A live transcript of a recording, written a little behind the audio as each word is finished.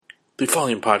The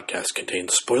following podcast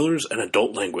contains spoilers and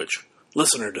adult language.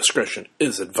 Listener discretion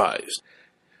is advised.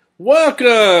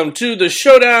 Welcome to the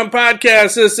Showdown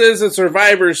Podcast. This is a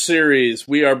Survivor series.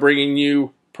 We are bringing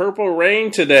you Purple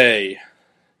Rain today.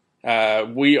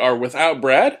 We are without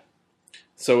Brad,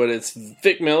 so it is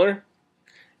Vic Miller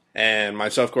and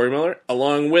myself, Corey Miller,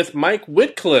 along with Mike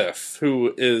Whitcliffe,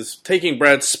 who is taking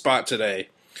Brad's spot today.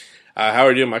 How are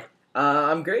you doing, Mike?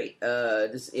 I'm great.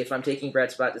 If I'm taking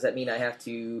Brad's spot, does that mean I have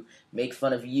to make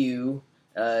fun of you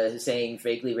saying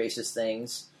vaguely racist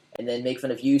things, and then make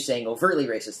fun of you saying overtly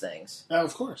racist things? Oh,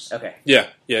 of course. Okay. Yeah.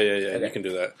 Okay. You can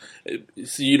do that.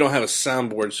 So you don't have a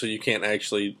soundboard, so you can't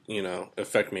actually,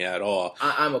 affect me at all.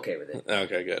 I'm okay with it.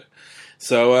 Okay, good.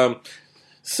 So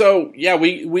yeah,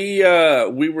 we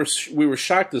were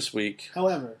shocked this week.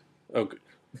 However,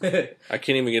 I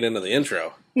can't even get into the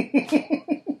intro.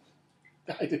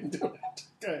 I didn't do it.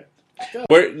 Good. Go.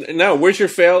 Where's your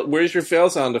fail? Where's your fail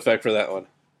sound effect for that one?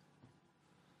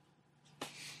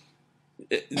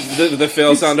 The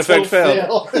fail sound effect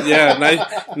failed. Yeah,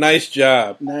 nice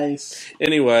job. Nice.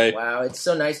 Anyway, Wow, it's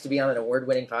so nice to be on an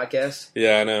award-winning podcast.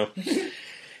 yeah, I know.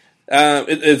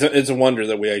 It's a wonder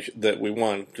that we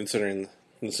won, considering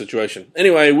the situation.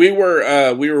 Anyway, we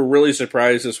were really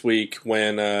surprised this week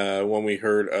when we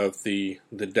heard of the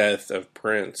death of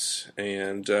Prince,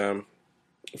 and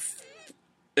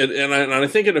I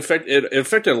think it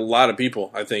affected a lot of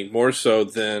people. I think more so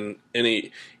than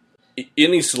any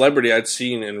celebrity I'd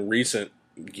seen in recent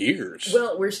years.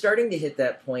 Well, we're starting to hit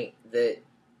that point that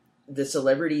the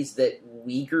celebrities that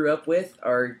we grew up with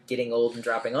are getting old and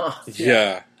dropping off.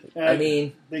 Yeah. I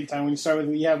mean, big time. When you start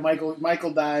with,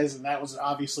 Michael dies, and that was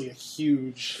obviously a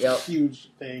huge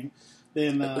thing.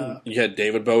 Then you had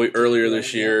David Bowie earlier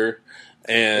this year,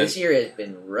 and this year has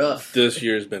been rough. This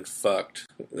year's been fucked.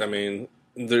 I mean,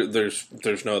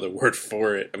 there's no other word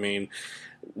for it. I mean,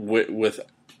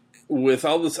 with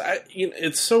all this,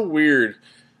 it's so weird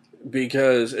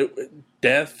because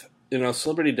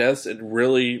celebrity deaths, it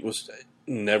really was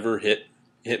never hit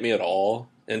me at all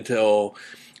until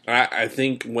I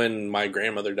think when my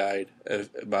grandmother died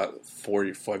about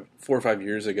 4 or 5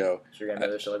 years ago. Is your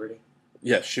grandmother a celebrity?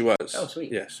 Yes, she was. Oh,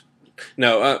 sweet. Yes.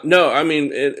 No. I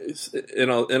mean, in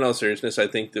all seriousness, I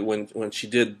think that when she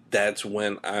did, that's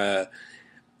when I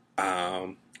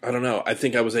don't know. I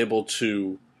think I was able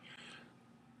to.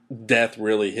 Death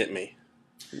really hit me.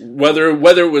 Whether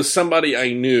it was somebody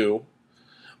I knew,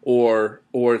 or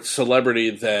celebrity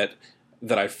that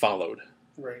I followed.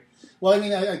 Right. Well, I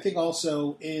mean, I think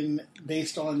also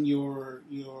based on your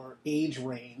age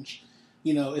range,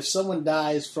 if someone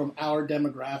dies from our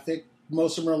demographic,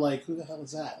 most of them are like, who the hell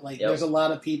is that? Like, There's a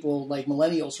lot of people, like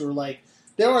millennials, who are like,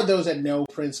 there are those that know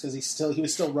Prince because he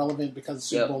was still relevant because of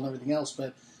Super Bowl and everything else.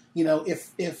 But,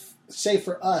 if say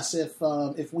for us,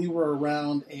 if we were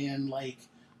around and like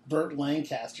Burt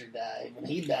Lancaster died, when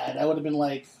he died, I would have been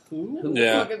like, who? Who the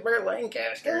fuck is Burt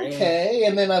Lancaster? Okay.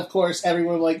 And then, of course,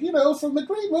 everyone was like, from the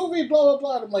great movie, blah, blah,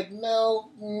 blah. And I'm like, no,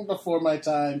 before my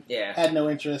time. Yeah. Had no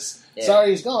interest. Yeah. Sorry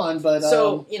he's gone, but...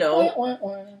 So,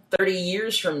 30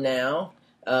 years from now,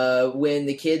 when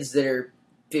the kids that are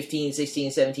 15,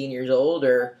 16, 17 years old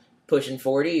are pushing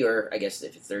 40, or I guess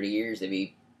if it's 30 years, they'd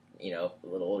be, a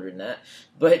little older than that.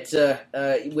 But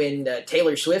when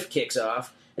Taylor Swift kicks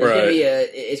off,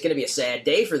 it's going to be a sad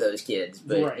day for those kids.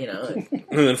 But, And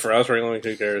then for us, we're like,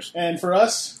 who cares? And for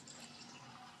us,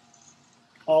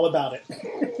 all about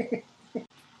it.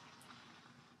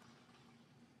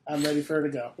 I'm ready for her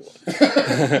to go.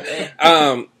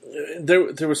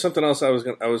 There was something else I was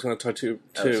going to talk to you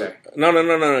too.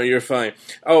 No, you're fine.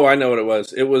 Oh, I know what it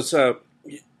was. It was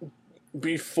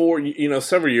before,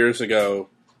 several years ago.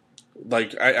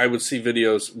 Like I would see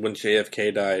videos when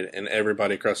JFK died, and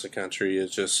everybody across the country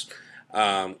is just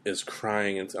is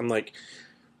crying, and I'm like,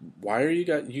 why are you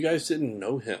guys didn't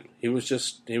know him? He was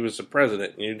the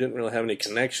president, and you didn't really have any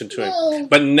connection to him.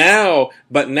 But now,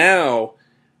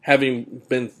 having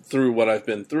been through what I've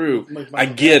been through, I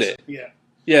get it.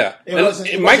 Yeah.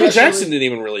 Michael Jackson didn't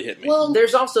even really hit me. Well,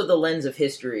 there's also the lens of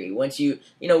history. Once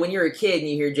when you're a kid and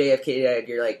you hear JFK died,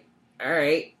 you're like, all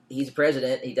right. He's a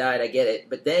president. He died. I get it.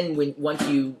 But then once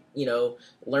you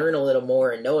learn a little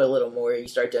more and know a little more, you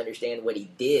start to understand what he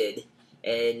did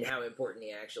and how important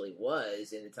he actually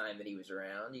was in the time that he was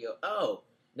around. You go, oh,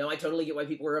 no, I totally get why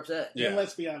people were upset. Yeah. And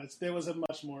let's be honest, there was a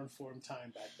much more informed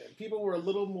time back then. People were a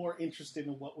little more interested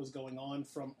in what was going on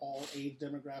from all age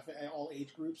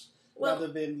groups, rather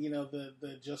than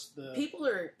people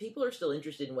are still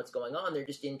interested in what's going on. They're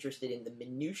just interested in the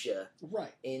minutia,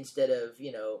 right? Instead of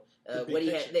what he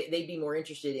had, they'd be more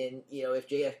interested in, if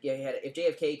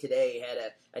JFK today had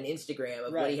an Instagram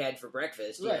of what he had for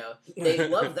breakfast. They'd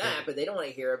love that, but they don't want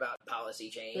to hear about policy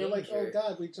change. They're like, oh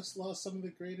God, we just lost some of the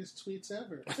greatest tweets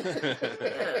ever.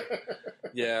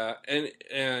 Yeah,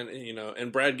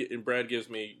 and Brad gives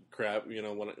me crap,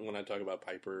 when I talk about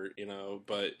Piper,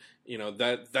 but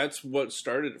that's what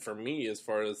started it for me as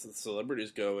far as the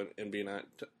celebrities go, and being at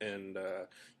and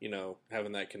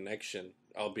having that connection,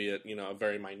 albeit a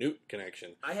very minute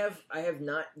connection. I have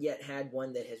not yet had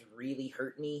one that has really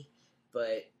hurt me,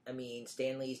 but I mean,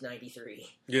 Stanley's 93.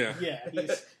 Yeah.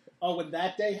 When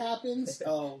that day happens,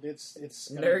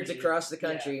 it's nerds across the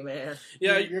country, man.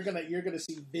 Yeah, you're gonna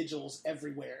see vigils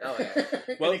everywhere. Oh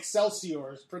yeah. Well, and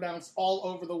Excelsior's pronounced all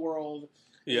over the world.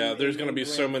 Yeah, there's going to be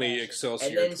so many Excelsior tweets.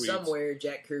 And then tweets. somewhere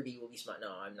Jack Kirby will be smart.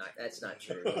 No, I'm not. That's not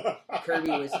true.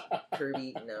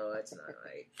 Kirby. No, that's not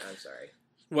right. I'm sorry.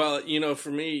 Well,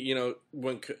 for me,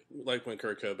 when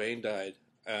Kurt Cobain died,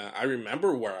 I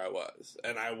remember where I was,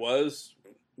 and I was,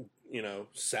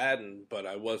 saddened, but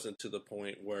I wasn't to the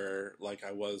point where, like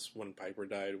I was when Piper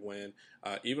died, when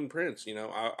even Prince,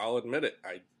 I'll admit it,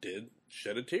 I did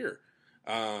shed a tear.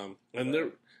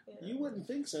 You wouldn't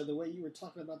think so, the way you were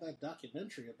talking about that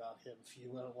documentary about him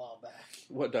a while back.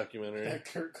 What documentary? That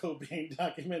Kurt Cobain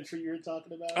documentary you were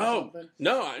talking about.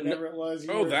 Whatever it was.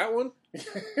 That one.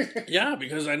 Yeah,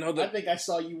 because I know that. I think I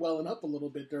saw you welling up a little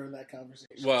bit during that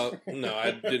conversation. Well, no,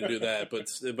 I didn't do that,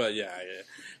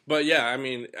 but yeah. I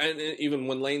mean, and even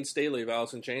when Lane Staley of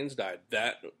Alice in Chains died,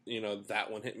 that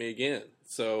one hit me again.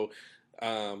 So.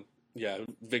 Yeah,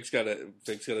 Vic's got a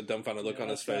dumbfounded look on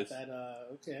his face.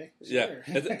 Okay, sure.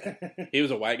 Yeah, he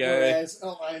was a white guy.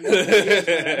 I know.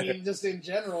 I mean, just in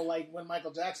general, like when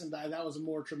Michael Jackson died, that was a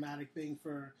more traumatic thing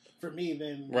for me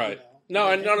than right. No,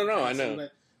 I know.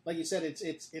 But like you said,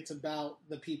 it's about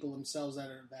the people themselves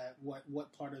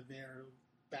what part of their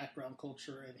background,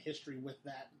 culture, and history with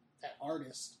that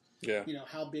artist. Yeah.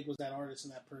 How big was that artist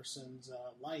in that person's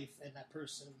life and that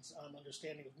person's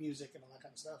understanding of music and all that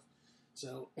kind of stuff.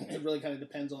 So it really kind of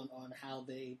depends on how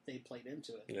they played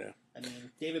into it. Yeah. I mean,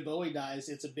 David Bowie dies,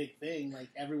 it's a big thing. Like,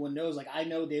 everyone knows. Like, I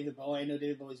know David Bowie, I know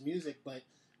David Bowie's music, but,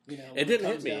 it didn't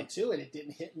hit me. Down to it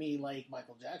didn't hit me like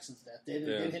Michael Jackson's death. It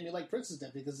didn't hit me like Prince's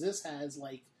death, because this has,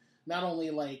 like, not only,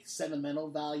 like, sentimental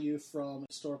value from a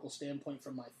historical standpoint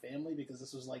from my family, because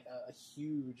this was, like, a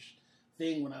huge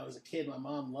thing when I was a kid. My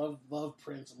mom loved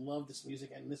Prince and loved this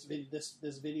music, and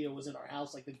this video was in our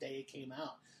house, like, the day it came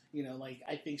out.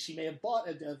 I think she may have bought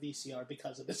a VCR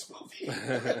because of this movie.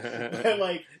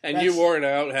 But, and you wore it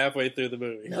out halfway through the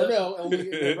movie. No,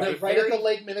 right at the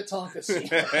Lake Minnetonka scene.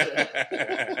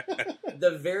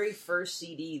 The very first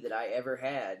CD that I ever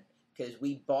had, because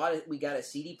we got a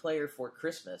CD player for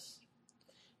Christmas.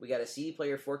 We got a CD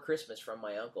player for Christmas from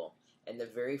my uncle, and the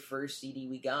very first CD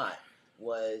we got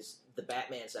was the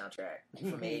Batman soundtrack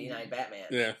from '89 Batman.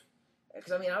 Yeah.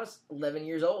 Because, I mean, I was 11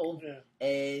 years old, and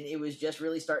it was just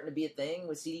really starting to be a thing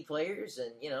with CD players,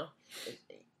 and,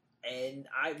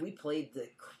 we played the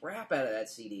crap out of that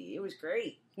CD. It was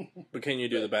great. But can you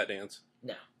do the Bat Dance?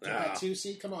 No.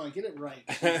 See, come on, get it right.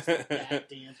 Bat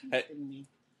Dance. Are you kidding me?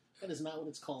 That is not what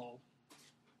it's called.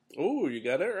 Ooh, you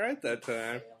got it right that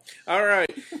time. All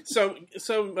right. So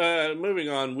moving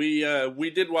on, we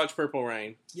did watch Purple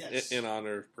Rain in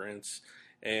honor of Prince,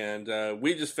 and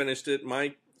we just finished it.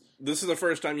 Mike, this is the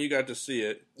first time you got to see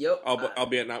it. Yep.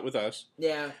 Albeit not with us.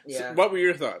 Yeah. So what were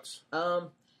your thoughts?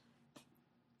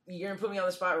 You're gonna put me on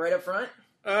the spot right up front.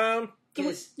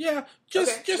 Just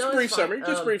brief summary.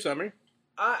 Just brief summary.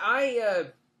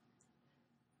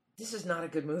 This is not a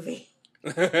good movie.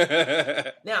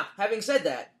 Now, having said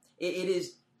that, it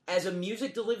is, as a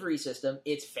music delivery system,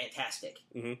 it's fantastic.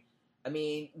 Mm-hmm. I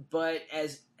mean, but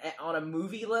on a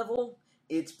movie level,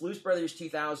 it's Blues Brothers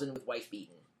 2000 with Wife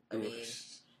Beaten. I mean,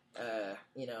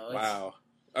 wow.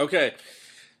 Okay.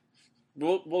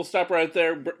 We'll stop right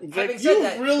there. Vic, you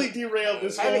really derailed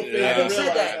this whole thing. Having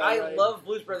said that, I love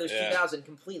Blues Brothers 2000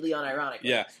 completely unironically.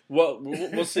 Yeah. Well,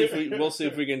 we'll see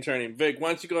if we can turn him. Vic, why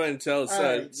don't you go ahead and tell us?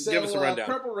 Give us a rundown.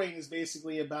 Purple Rain is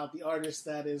basically about the artist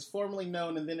that is formerly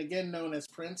known and then again known as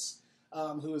Prince,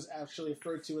 who is actually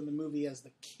referred to in the movie as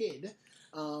the Kid,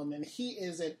 and he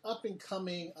is an up and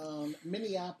coming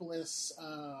Minneapolis.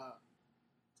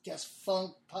 Guess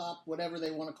funk, pop, whatever they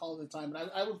want to call it at the time,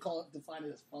 but I would define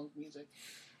it as funk music.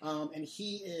 And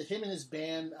him and his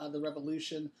band, The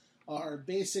Revolution, are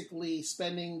basically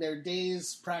spending their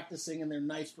days practicing and their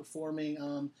nights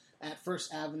performing at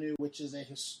First Avenue, which is a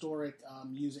historic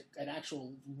an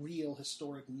actual real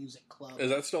historic music club.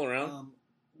 Is that still around?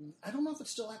 I don't know if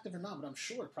it's still active or not, but I'm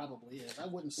sure it probably is. I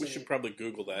wouldn't say... We should probably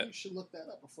Google that. You should look that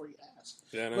up before you ask.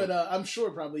 Yeah, I know. But I'm sure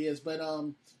it probably is. But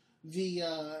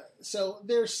so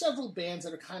there are several bands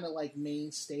that are kind of like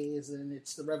mainstays, and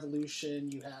it's the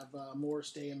Revolution. You have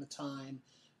Morris Day and the Time,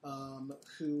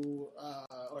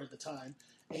 or at the time,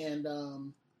 and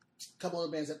a couple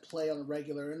of bands that play on a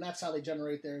regular, and that's how they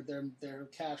generate their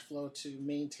cash flow to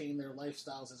maintain their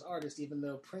lifestyles as artists, even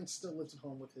though Prince still lives at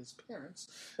home with his parents.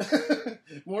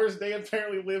 Morris Day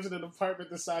apparently lives in an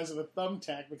apartment the size of a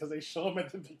thumbtack because they show him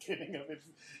at the beginning of it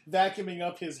vacuuming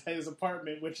up his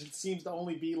apartment, which it seems to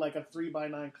only be like a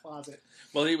 3x9 closet.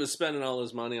 Well, he was spending all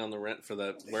his money on the rent for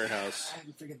that warehouse. I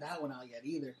haven't figured that one out yet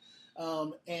either.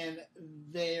 And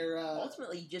they're...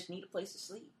 ultimately, you just need a place to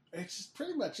sleep. It's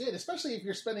pretty much it, especially if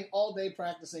you're spending all day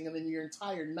practicing and then your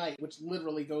entire night, which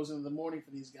literally goes into the morning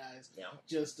for these guys,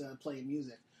 just playing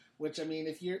music. Which, I mean,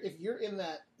 if you're in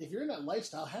that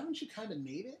lifestyle, haven't you kind of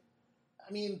made it?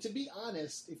 I mean, to be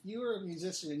honest, if you're a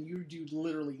musician and you do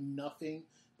literally nothing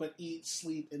but eat,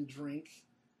 sleep, and drink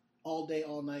all day,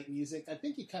 all night music, I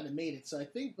think you kind of made it. So I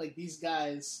think like these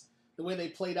guys, the way they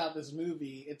played out this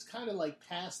movie, it's kind of like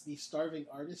past the starving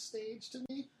artist stage to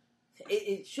me.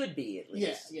 It should be, at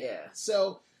least. Yeah.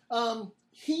 So,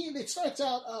 it starts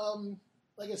out,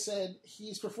 like I said,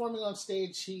 he's performing on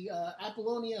stage.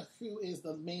 Apollonia, who is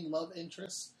the main love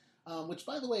interest, which,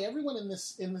 by the way, everyone in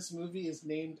this movie is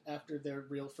named after their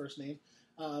real first name,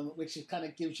 which kind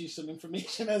of gives you some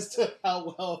information as to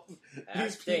how well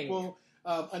these people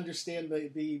understand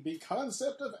the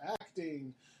concept of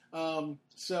acting.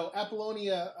 So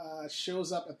Apollonia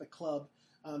shows up at the club.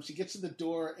 She gets to the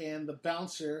door, and the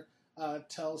bouncer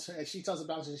tells the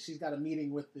bouncer she's got a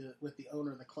meeting with the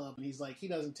owner of the club, and he's like, he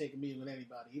doesn't take a meeting with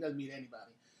anybody. He doesn't meet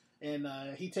anybody.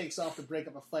 And he takes off to break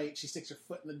up a fight. She sticks her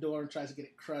foot in the door and tries to get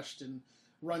it crushed and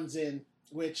runs in,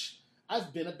 which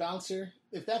I've been a bouncer.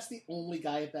 If that's the only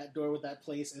guy at that door with that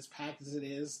place, as packed as it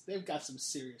is, they've got some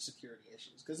serious security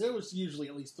issues. Because there was usually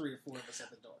at least 3 or 4 of us at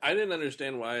the door. I didn't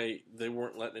understand why they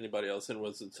weren't letting anybody else in.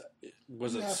 Was it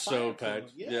so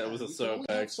packed? Yeah, it was so packed. You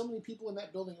only have so many people in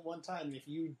that building at one time. And if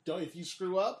you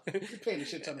screw up, you're paying a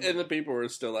shit ton of money. And the people were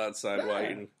still outside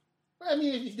waiting. I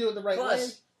mean, if you do it the right way.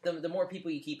 The more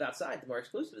people you keep outside, the more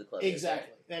exclusive the club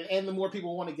exactly. is. Exactly. And the more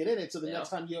people want to get in it, so the next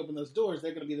time you open those doors,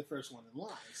 they're going to be the first one in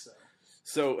line.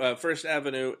 So First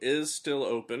Avenue is still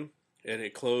open, and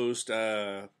it closed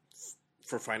for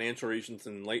financial reasons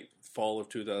in late fall of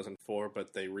 2004,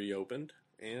 but they reopened,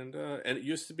 and it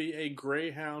used to be a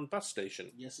Greyhound bus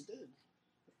station. Yes, it did.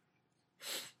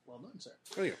 Well done, sir.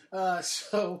 There you go.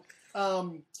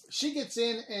 She gets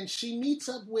in, and she meets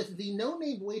up with the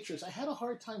no-name waitress. I had a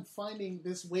hard time finding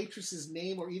this waitress's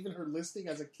name or even her listing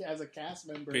as a cast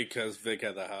member. Because Vic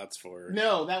had the hots for her.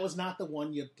 No, that was not the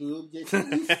one, you boob. You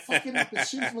fucking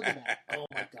look at that. Oh,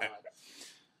 my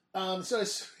God.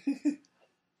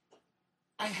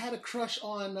 I had a crush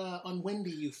on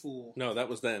Wendy, you fool. No, that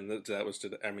was then. That was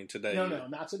today. I mean, today. No,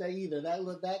 not today either.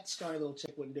 That scrawny little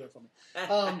chick wouldn't do it for me.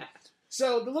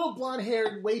 So the little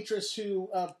blonde-haired waitress who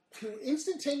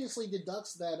instantaneously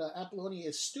deducts that Apollonia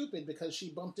is stupid because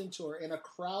she bumped into her in a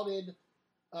crowded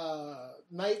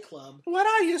nightclub. What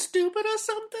are you, stupid or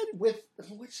something?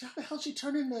 How the hell she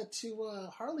turned into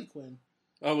Harley Quinn?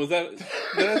 Oh, was that? Did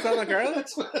that sound like Harley?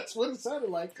 That's what it sounded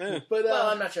like. Yeah. But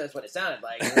I'm not sure that's what it sounded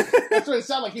like. That's what it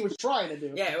sounded like he was trying to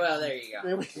do. Yeah, well, there you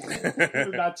go.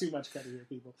 Not too much cutting here,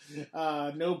 people.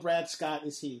 No Brad Scott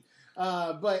is he.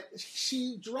 But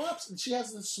she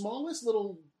has the smallest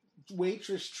little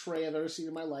waitress tray I've ever seen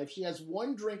in my life. She has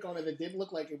one drink on it that didn't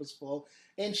look like it was full,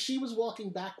 and she was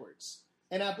walking backwards.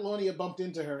 And Apollonia bumped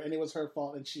into her, and it was her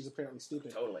fault, and she's apparently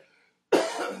stupid. Totally.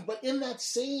 But in that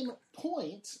same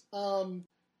point,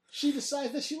 she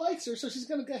decides that she likes her, so she's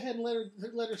going to go ahead and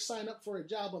let her sign up for a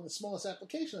job on the smallest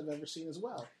application I've ever seen as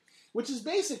well. Which is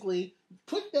basically,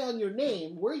 put down your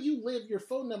name, where you live, your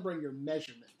phone number, and your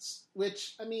measurements.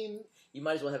 Which, I mean... You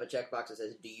might as well have a checkbox that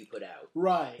says, do you put out?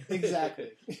 Right,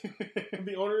 exactly.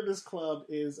 The owner of this club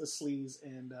is a sleaze,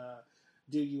 and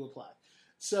do you apply?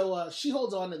 So she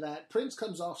holds on to that. Prince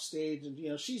comes off stage,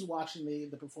 and she's watching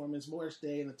the performance. Morris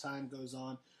Day and the time goes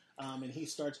on, and he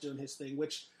starts doing his thing,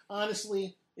 which,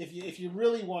 honestly... If you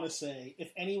really want to say, if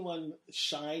anyone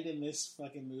shined in this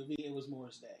fucking movie, it was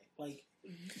Morris Day. Like,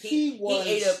 he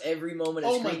ate up every moment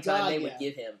of screen time they would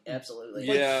give him. Absolutely.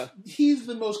 Yeah. He's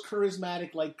the most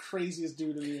charismatic, like, craziest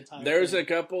dude in the entire There was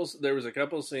a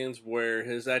couple scenes where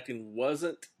his acting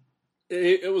wasn't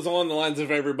It was on the lines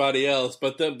of everybody else,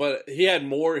 but he had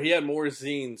more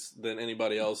scenes than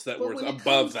anybody else that were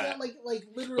above that. Like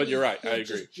literally, but you're right, I agree.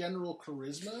 Just general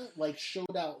charisma, like,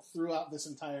 showed out throughout this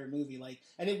entire movie. Like,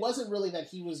 and it wasn't really that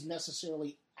he was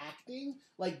necessarily acting.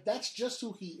 Like, that's just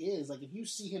who he is. Like, if you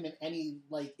see him in any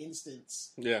like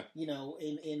instance, yeah, you know,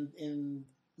 in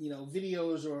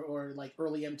videos or like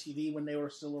early MTV when they were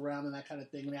still around and that kind of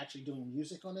thing, and actually doing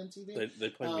music on MTV. They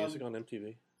played music on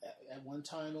MTV. At one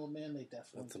time, old man, they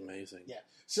definitely. That's amazing. Yeah.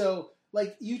 So,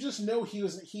 like, you just know he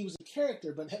was a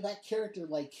character, but that character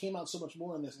like came out so much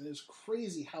more in this, and it was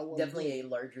crazy how well. Definitely a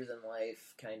larger than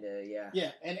life kind of, yeah.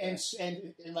 Yeah, and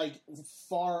like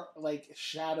far like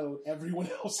shadowed everyone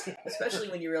else. Especially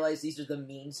when you realize these are the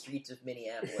mean streets of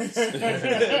Minneapolis.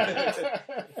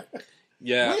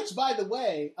 Yeah. Which, by the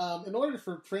way, in order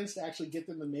for Prince to actually get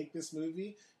them to make this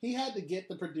movie, he had to get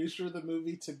the producer of the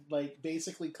movie to like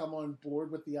basically come on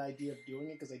board with the idea of doing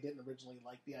it because they didn't originally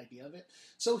like the idea of it.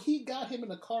 So he got him in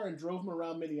a car and drove him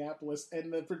around Minneapolis,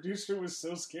 and the producer was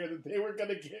so scared that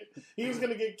he was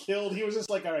gonna get killed. He was just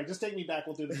like, "All right, just take me back.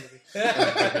 We'll do the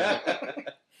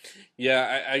movie."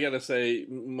 Yeah, I gotta say,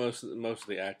 most of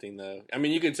the acting, though. I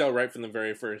mean, you can tell right from the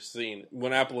very first scene.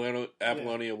 When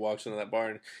Apollonia walks into that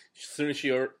barn, as soon as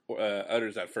she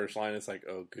utters that first line, it's like,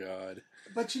 oh, God.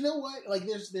 But you know what? Like,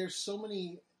 there's so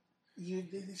many...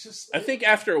 It's just, I think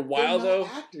after a while, though...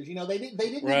 actors, you know, they didn't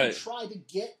even try to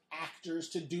get actors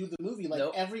to do the movie. Like,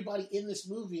 everybody in this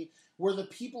movie were the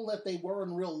people that they were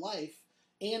in real life,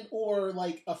 and or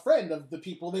like a friend of the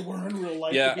people they were in real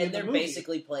life. Yeah, and they're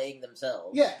basically playing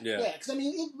themselves. Yeah. Because I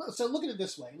mean, so look at it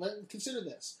this way. Consider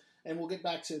this, and we'll get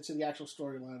back to the actual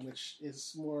storyline, which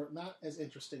is not as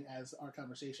interesting as our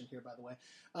conversation here, by the way.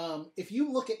 If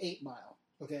you look at 8 Mile,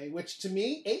 okay, which to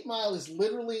me, 8 Mile is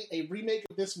literally a remake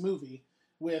of this movie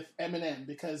with Eminem,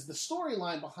 because the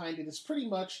storyline behind it is pretty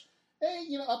much a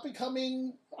up and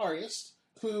coming artist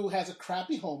who has a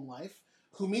crappy home life,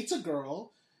 who meets a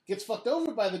girl, gets fucked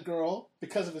over by the girl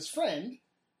because of his friend,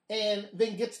 and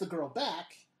then gets the girl back,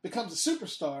 becomes a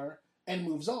superstar, and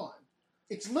moves on.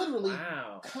 It's literally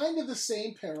kind of the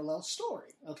same parallel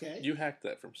story, okay? You hacked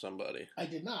that from somebody. I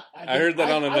did not. I heard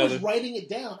that on another... I was writing it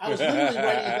down. I was literally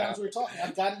writing it down as we were talking.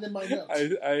 I've got it in my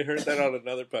notes. I heard that on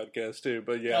another podcast, too,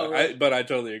 but yeah, really? but I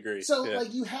totally agree. So,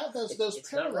 like, you have those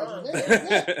parallels there.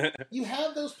 Yeah. You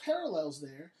have those parallels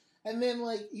there, and then,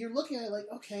 like, you're looking at it like,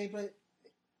 okay, but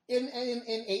in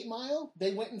 8 Mile,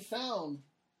 they went and found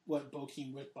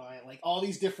Bokeem Woodbine, like all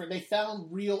these different. They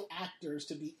found real actors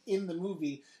to be in the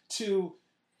movie to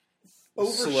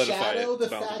overshadow the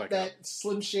fact that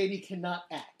Slim Shady cannot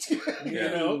act. you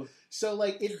know, so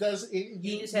like it does.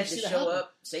 He just had to show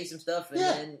up, say some stuff, and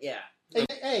then And,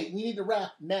 hey, we need to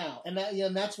rap now, and that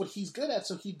and that's what he's good at.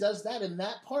 So he does that in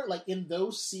that part, like in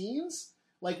those scenes,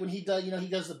 like when he does, he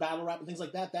does the battle rap and things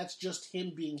like that. That's just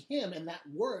him being him, and that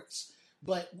works.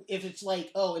 But if it's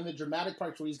like, in the dramatic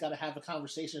parts where he's got to have a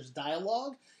conversation, there's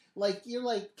dialogue, like, you're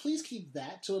like, please keep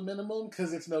that to a minimum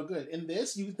because it's no good. In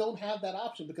this, you don't have that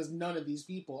option because none of these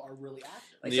people are really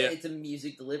actors. Like I said, it's a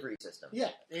music delivery system. Yeah,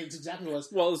 it's exactly what it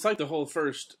was. Well, it's like the whole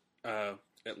first,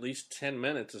 at least 10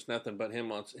 minutes is nothing but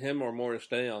him or Morris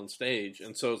Day on stage.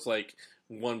 And so it's like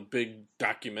one big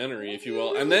documentary, if you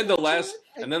will. And then the last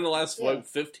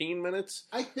 15 minutes?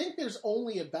 I think there's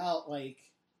only about,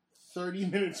 30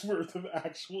 minutes worth of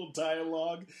actual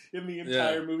dialogue in the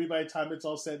entire movie by the time it's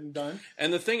all said and done.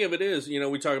 And the thing of it is,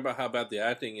 we talk about how bad the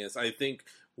acting is. I think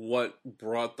what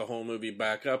brought the whole movie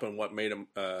back up and what made them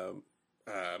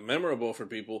memorable for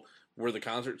people were the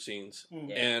concert scenes.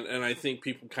 Mm-hmm. And I think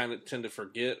people kind of tend to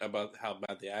forget about how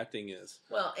bad the acting is.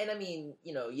 Well, and I mean,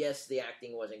 yes, the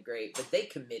acting wasn't great, but they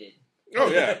committed. Oh,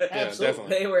 yeah, definitely.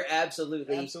 They were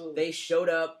absolutely. They showed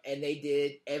up and they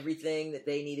did everything that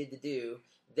they needed to do.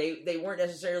 They weren't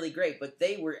necessarily great, but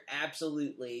they were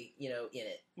absolutely, in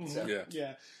it. So.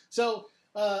 Yeah. So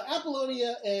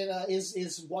Apollonia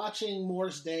is watching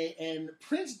Morris Day, and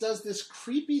Prince does this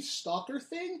creepy stalker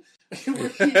thing where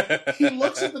he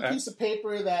looks at the piece of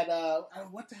paper that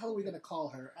what the hell are we going to call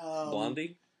her?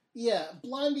 Blondie. Yeah,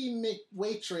 Blondie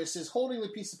waitress is holding the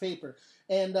piece of paper,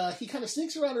 and he kind of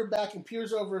sneaks around her back and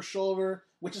peers over her shoulder,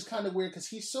 which is kind of weird because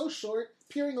he's so short.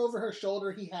 Peering over her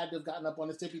shoulder, he had to have gotten up on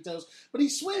his tippy toes, but he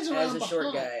swings around behind. As a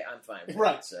short guy, I'm fine with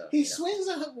it. So, he swings.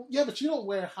 But you don't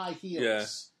wear high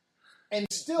heels. And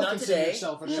still not consider today.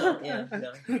 yourself a short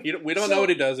We don't know what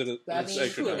he does at that's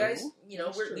extra true, time. Guys.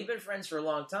 We've been friends for a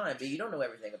long time, but you don't know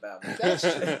everything about me. That's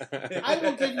true. I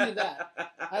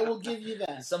will give you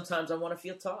that. Sometimes I want to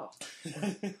feel tall.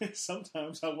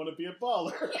 Sometimes I want to be a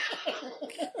baller.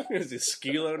 Is he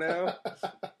Skilo now?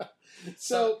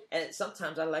 So and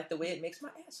sometimes I like the way it makes my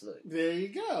ass look. there you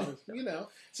go. You know.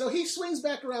 So he swings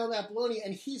back around Apollonia,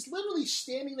 and he's literally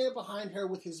standing there behind her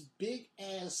with his big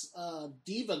ass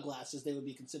diva glasses. They would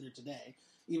be considered today,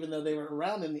 even though they were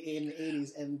around in the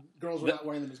 80s, and girls were not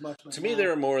wearing them as much. To me, they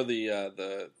were more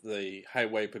the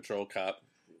highway patrol cop.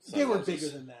 They were bigger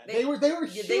than that. They were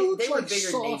huge, they were like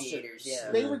bigger than aviators. saucers.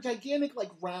 Yeah, They were gigantic,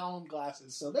 like round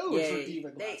glasses. So those were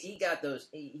diva glasses. He got those.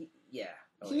 Yeah.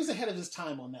 He was ahead of his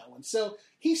time on that one. So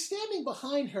he's standing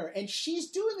behind her, and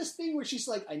she's doing this thing where she's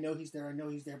like, I know he's there,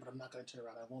 but I'm not going to turn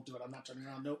around. I won't do it. I'm not turning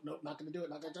around. Nope, not going to do it.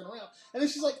 Not going to turn around. And then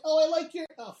she's like, oh, I like your...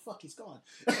 Oh, fuck, he's gone.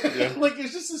 Yeah. Like,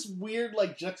 it's just this weird,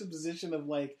 like, juxtaposition of,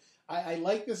 like, I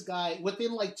like this guy.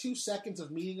 Within, like, 2 seconds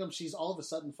of meeting him, she's all of a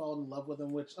sudden fallen in love with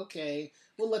him, which, okay,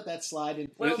 we'll let that slide. And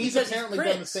well, he's apparently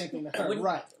done the same thing to her.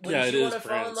 Right. Wouldn't you want to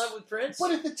fall in love with Prince?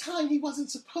 But at the time, he wasn't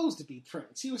supposed to be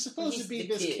Prince. He was supposed to be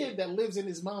this kid that lives in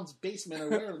his mom's basement or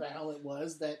wherever the hell it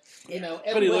was. That, you know,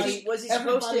 everybody... Was he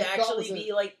supposed to actually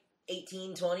be, like,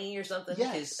 18, 20 or something?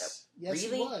 Yes. Yes,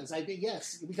 really? he was. I think,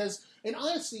 yes. Because, and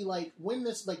honestly, like, when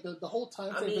this, like, the whole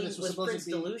time frame for this was supposed Prince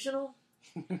to be... delusional?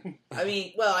 I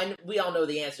mean, well, we all know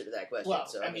the answer to that question. Well,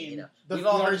 so I mean, you know, we've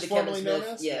all heard the Kevin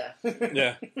Smith. Yeah.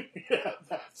 Yeah,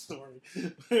 that story.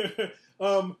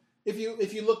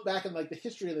 If you look back in like the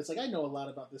history of this, like I know a lot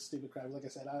about this stupid crap. Like I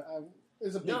said,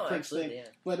 it's a big Prince thing. Yeah.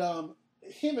 But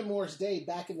him and Morris Day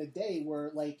back in the day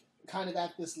were like kind of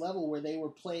at this level where they were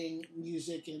playing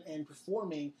music and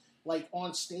performing like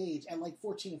on stage at like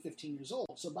 14 and 15 years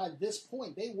old. So by this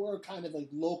point, they were kind of a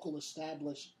local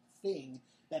established thing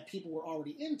that people were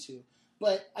already into.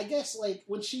 But I guess, like,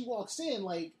 when she walks in,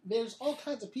 like, there's all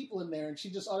kinds of people in there, and she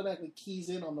just automatically keys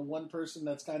in on the one person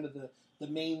that's kind of the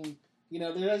main, you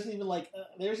know, there isn't even, like,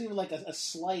 a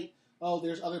slight, oh,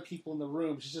 there's other people in the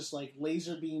room. She's just, like,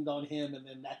 laser beamed on him, and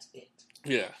then that's it.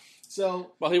 Yeah.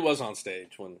 So... Well, he was on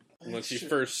stage when she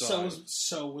first saw him.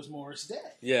 So was Morris Day.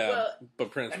 Yeah, well,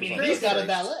 but Prince was on stage. He's got a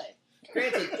ballet.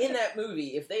 Granted, in that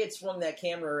movie, if they had swung that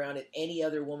camera around at any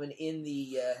other woman in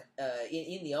the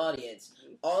in the audience,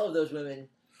 all of those women,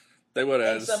 they would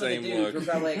have had the some same of the dudes look.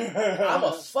 were probably like, "I'm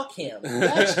a fuck him."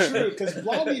 That's true because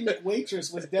Blondie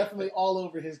McWaitress was definitely all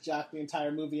over his jock the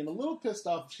entire movie, and a little pissed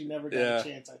off if she never got a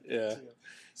chance. I think too.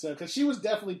 So because she was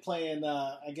definitely playing,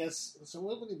 I guess. So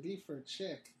what would it be for a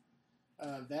chick?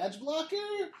 Vag blocker.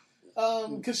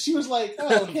 Because she was like,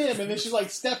 oh, him, and then she's like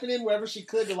stepping in wherever she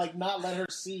could to like not let her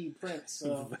see Prince.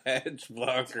 So Vag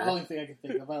blocker. It's the only thing I can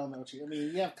think of. I don't know what you. I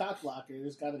mean, you have cock blocker.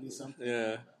 There's got to be something.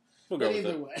 Yeah, we'll go with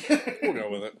it. Way. We'll go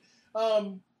with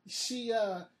it. She.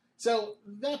 So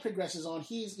that progresses on.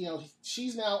 He's, you know,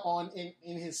 she's now on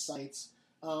in his sights.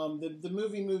 The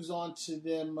movie moves on to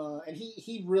them, and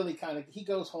he really kind of he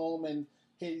goes home and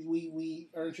we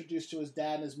are introduced to his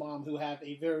dad and his mom who have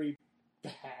a very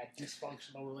bad,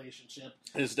 dysfunctional relationship.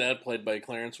 His dad, played by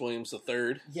Clarence Williams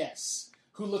III. Yes.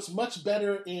 Who looks much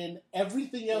better in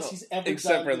everything else he's ever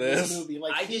except done for in this movie.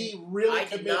 Like, I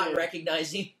did not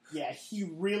recognize him. Yeah, he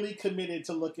really committed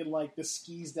to looking like the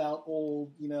skeezed out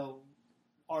old, you know,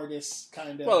 artist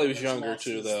kind of. Well, he was younger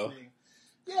too, though. Thing.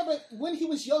 Yeah, but when he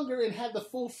was younger and had the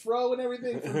full fro and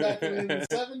everything from back in the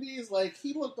 70s, like,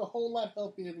 he looked a whole lot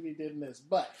healthier than he did in this.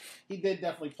 But he did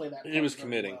definitely play that part. He was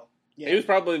committing. Well. Yeah. He was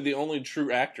probably the only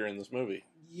true actor in this movie.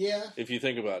 Yeah. If you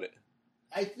think about it.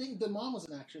 I think the mom was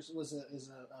an actress, is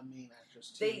a main actress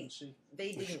too, isn't she?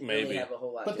 They didn't really have a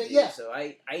whole lot to do. Yeah. So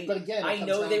I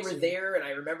know they were there and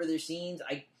I remember their scenes.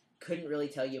 I couldn't really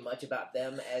tell you much about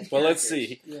them as well, characters. Let's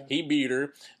see. Yeah. He beat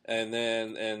her, and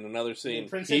then another scene,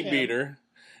 he beat her.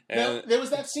 And there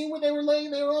was that scene where they were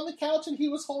on the couch and he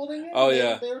was holding her. Oh,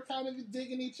 yeah. They were kind of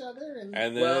digging each other.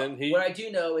 And then what I do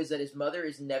know is that his mother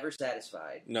is never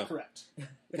satisfied. No. Correct.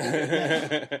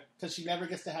 Because she never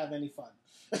gets to have any fun.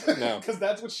 No. Because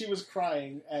that's what she was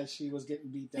crying as she was getting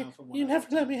beat down from one. You never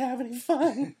let me have any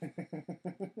fun.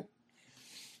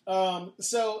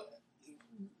 So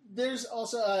there's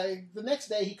also the next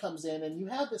day he comes in and you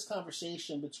have this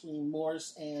conversation between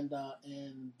Morris and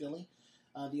Billy,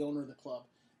 the owner of the club.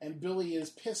 And Billy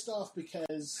is pissed off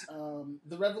because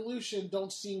the Revolution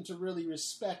don't seem to really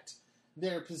respect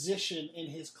their position in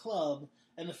his club,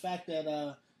 and the fact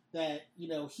that you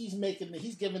know he's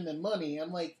giving them money.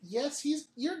 I'm like, yes,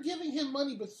 you're giving him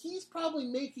money, but he's probably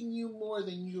making you more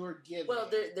than you're giving. Well,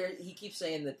 he keeps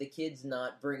saying that the kid's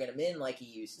not bringing him in like he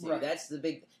used to. Right. That's the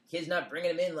big kid's not bringing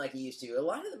him in like he used to. A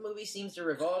lot of the movie seems to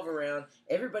revolve around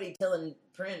everybody telling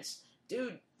Prince,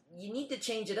 dude, you need to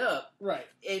change it up. Right.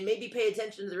 And maybe pay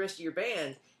attention to the rest of your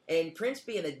band. And Prince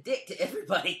being a dick to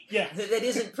everybody that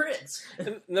isn't Prince.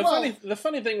 And the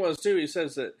funny thing was, too, he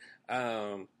says that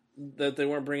that they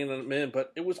weren't bringing them in,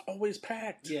 but it was always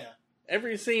packed. Yeah.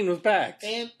 Every scene was packed,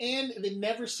 and it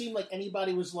never seemed like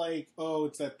anybody was like, "Oh,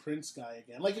 it's that Prince guy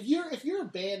again." Like if you're a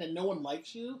band and no one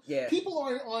likes you, people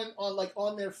aren't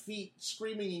on their feet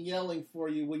screaming and yelling for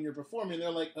you when you're performing. They're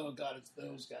like, "Oh God, it's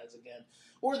those guys again,"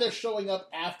 or they're showing up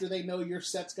after they know your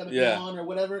set's going to be on or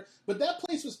whatever. But that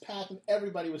place was packed and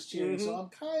everybody was cheering, so I'm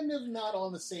kind of not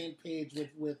on the same page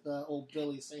with old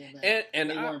Billy saying that and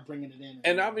they weren't bringing it in.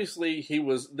 And obviously he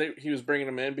was bringing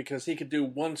them in because he could do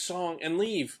one song and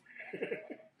leave.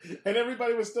 And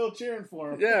everybody was still cheering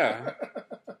for him. Yeah.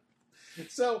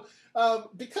 So,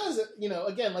 because,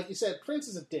 again, like you said, Prince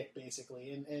is a dick,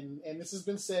 basically. And this has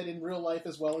been said in real life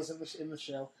as well as in the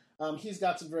show. He's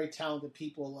got some very talented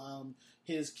people.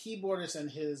 His keyboardist and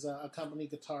his accompanying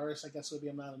guitarist, I guess would be,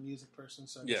 I'm not a music person,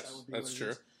 so I guess that would be that's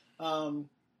true.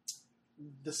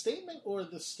 The statement or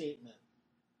the statement?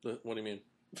 What do you mean?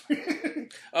 I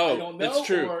don't know, it's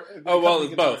true. It's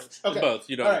both. Okay. It's both.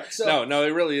 You don't. All right, so, no, it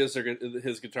really is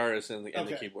his guitarist and the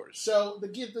keyboardist. So the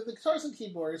guitarist and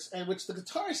keyboardist, and which the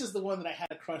guitarist is the one that I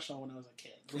had a crush on when I was a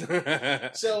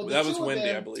kid. So that was Wendy,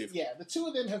 I believe. Yeah, the two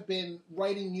of them have been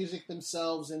writing music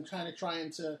themselves and kind of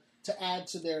trying to add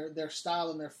to their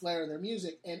style and their flair and their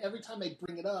music. And every time they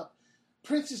bring it up,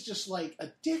 Prince is just like a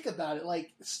dick about it.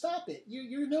 Like, stop it!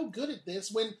 You're no good at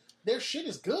this when their shit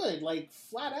is good, like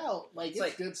flat out, like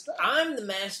it's good stuff. I'm the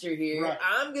master here. Right.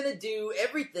 I'm gonna do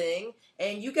everything,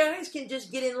 and you guys can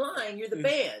just get in line. You're the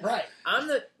band. Right.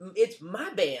 It's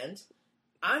my band.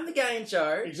 I'm the guy in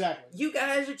charge. Exactly. You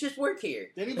guys are just work here.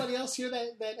 Did anybody else hear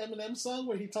that Eminem song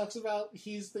where he talks about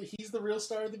he's the real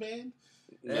star of the band?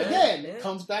 Again,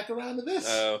 comes back around to this.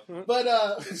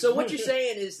 But so what you're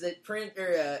saying is that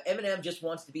Eminem just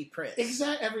wants to be Prince.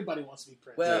 Exactly. Everybody wants to be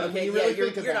Prince. Well, okay,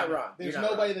 you're not wrong. There's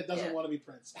nobody that doesn't want to be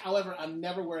Prince. However, I'm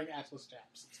never wearing axeless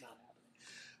chaps. It's not happening.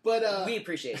 But we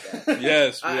appreciate that.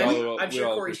 Yes, I'm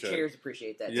sure Corey's chairs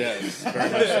appreciate that. Yes, very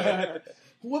much so.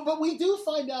 Well, but we do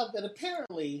find out that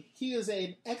apparently he is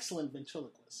an excellent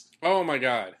ventriloquist. Oh my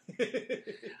God.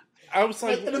 I was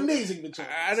like an amazing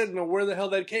ventriloquist. I didn't know where the hell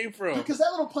that came from. Because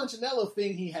that little Punchinello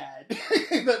thing he had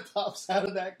that pops out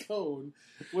of that cone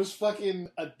was fucking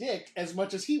a dick as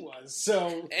much as he was.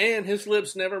 So, and his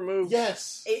lips never moved.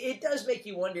 Yes. It does make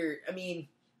you wonder, I mean,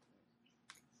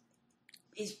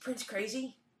 is Prince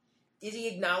crazy? Is he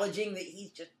acknowledging that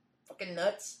he's just fucking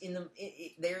nuts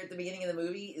there at the beginning of the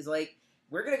movie? Is like,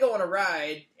 we're going to go on a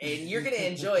ride, and you're going to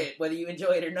enjoy it, whether you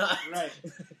enjoy it or not.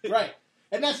 Right.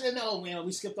 And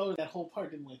we skipped over that whole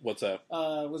part, didn't we? What's that?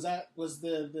 Was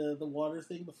the water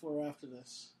thing before or after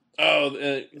this?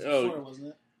 It was before, wasn't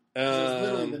it? It was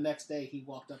literally the next day he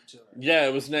walked up to her. Yeah,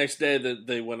 it was the next day that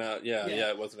they went out. Yeah,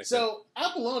 it wasn't. So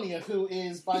Apollonia, who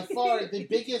is by far the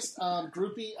biggest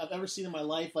groupie I've ever seen in my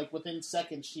life, like within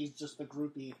seconds, she's just the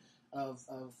groupie of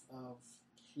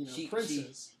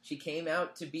Prince's. She came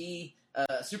out to be a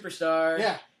superstar.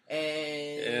 Yeah.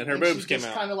 And her boobs came out. She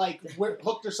just kind of like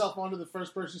hooked herself onto the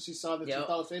first person she saw that she thought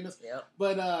was famous. Yep.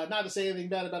 But not to say anything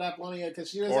bad about Apollonia, because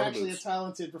she was actually a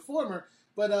talented performer.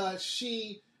 But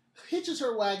she hitches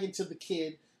her wagon to the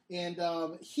kid, and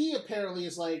he apparently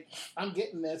is like, I'm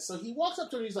getting this. So he walks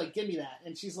up to her and he's like, give me that.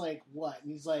 And she's like, what?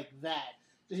 And he's like, that.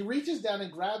 So he reaches down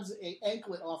and grabs an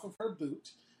anklet off of her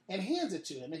boot and hands it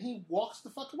to him. And he walks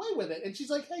the fuck away with it. And she's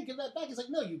like, hey, give that back. He's like,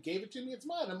 no, you gave it to me. It's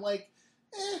mine. I'm like,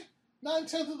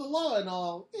 9/10 of the law and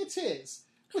all, it's his.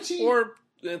 Or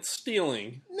it's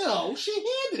stealing. No, she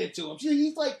handed it to him.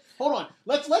 He's like, hold on,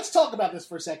 let's talk about this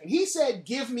for a second. He said,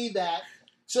 give me that.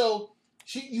 So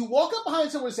you walk up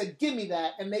behind someone and said, give me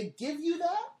that, and they give you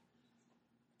that?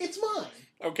 It's mine.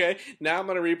 Okay, now I'm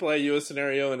going to replay you a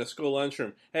scenario in a school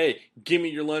lunchroom. Hey, give me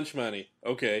your lunch money.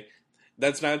 Okay,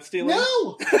 that's not stealing?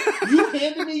 No! You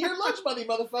handed me your lunch money,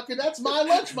 motherfucker. That's my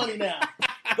lunch money now.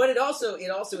 But it also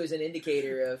is an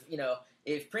indicator of,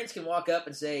 if Prince can walk up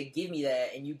and say, give me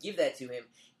that, and you give that to him,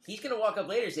 he's going to walk up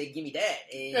later and say, give me that.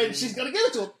 And she's going to give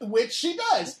it to him, which she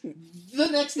does the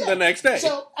next day. The next day.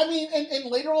 So, I mean,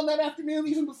 and later on that afternoon,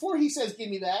 even before he says, give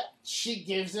me that, she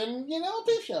gives him, a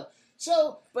peep show.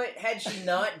 So, but had she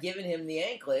not given him the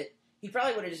anklet, he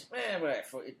probably would have just, whatever,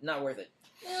 not worth it.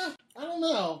 Yeah, I don't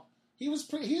know. She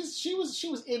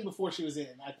was in before she was in,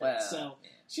 I think. Well, so,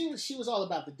 she was all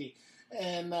about the D.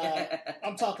 And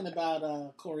I'm talking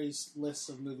about Corey's list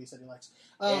of movies that he likes.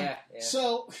 Yeah.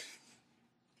 So,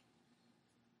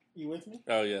 you with me?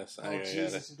 Oh yes,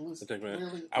 Jesus, it took a minute.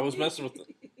 Really? I was messing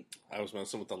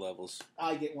with the levels.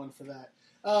 I get one for that.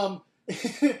 I'll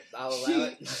allow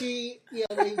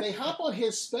it. They hop on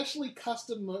his specially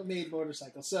custom-made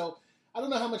motorcycle. So I don't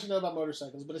know how much you know about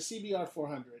motorcycles, but a CBR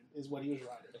 400 is what he was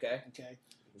riding. Okay.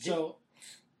 So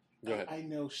Go ahead. I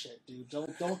know shit, dude.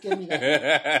 Don't give me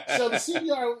that. So the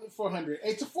CBR 400,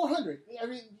 it's a 400. I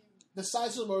mean, the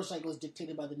size of the motorcycle is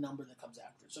dictated by the number that comes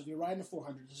after it. So if you're riding a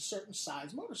 400, it's a certain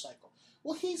size motorcycle.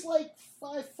 Well, he's like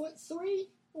 5'3",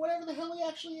 whatever the hell he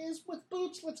actually is with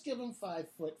boots. Let's give him 5'5".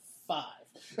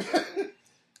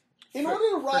 In order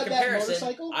to ride that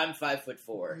motorcycle, I'm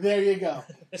 5'4". There you go.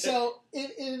 So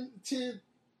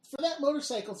for that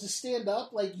motorcycle to stand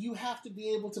up, like, you have to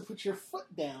be able to put your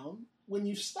foot down when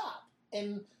you stop.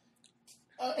 And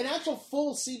an actual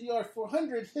full CBR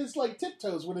 400, his like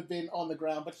tiptoes would have been on the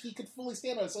ground, but he could fully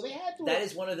stand on it. So they had to. That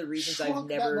is one of the reasons I've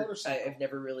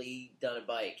never really done a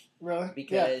bike. Really?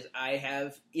 Because I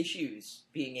have issues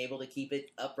being able to keep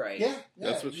it upright. Yeah.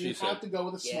 That's what she said. You have to go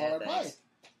with a smaller bike.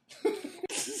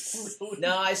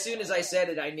 No, as soon as I said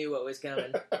it, I knew what was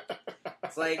coming.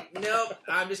 It's like, nope,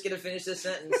 I'm just going to finish this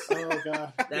sentence. Oh,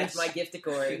 God. That's my gift to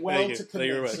Corey. Well to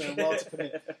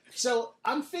commit. So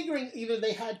I'm figuring either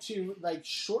they had to like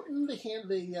shorten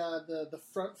the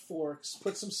front forks,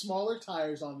 put some smaller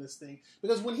tires on this thing,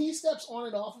 because when he steps on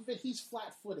and off of it, he's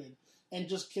flat-footed and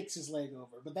just kicks his leg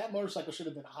over. But that motorcycle should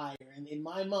have been higher, and in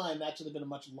my mind, that should have been a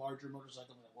much larger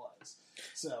motorcycle than it was.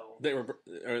 So they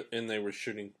were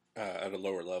shooting at a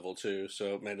lower level too,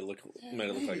 so it made it look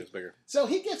like it's bigger. So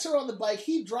he gets her on the bike.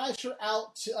 He drives her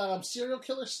out to serial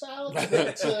killer style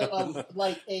to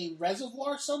like a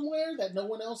reservoir somewhere that no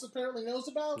one else apparently knows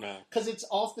about, because it's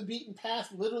off the beaten path,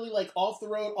 literally like off the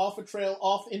road, off a trail,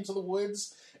 off into the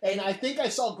woods. And I think I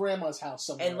saw Grandma's house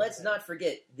somewhere. And let's not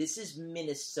forget, this is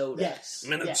Minnesota. Yes,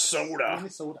 Minnesota. Yes,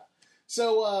 Minnesota.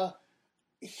 So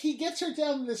he gets her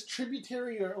down this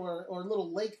tributary or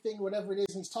little lake thing, whatever it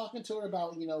is, and he's talking to her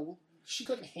about, she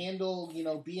couldn't handle,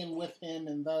 being with him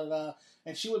and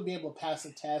and she wouldn't be able to pass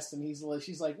the test. And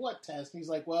she's like, what test? And he's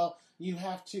like, well, you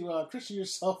have to christen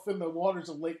yourself in the waters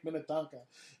of Lake Minnetonka.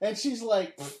 And she's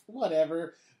like,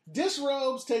 whatever.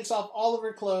 Disrobes, takes off all of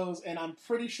her clothes, and I'm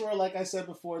pretty sure, like I said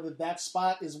before, that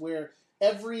spot is where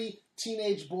every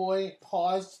teenage boy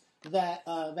paused that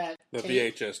the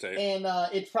tape, VHS tape, and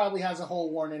it probably has a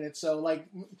hole worn in it. So like,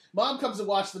 Mom comes to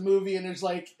watch the movie, and there's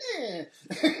like,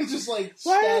 just like,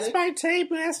 why is my tape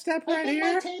messed up right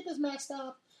here? My tape is messed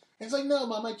up. And it's like, no,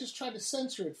 Mom, I just tried to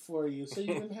censor it for you so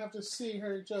you didn't have to see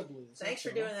her juggling. Thanks for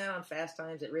doing that on Fast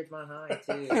Times at Ridgemont High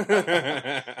too.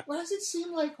 Why does it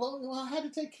seem like? Well, I had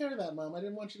to take care of that, Mom. I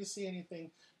didn't want you to see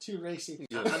anything too racy.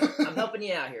 I'm helping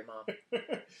you out here, Mom.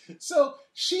 So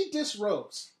she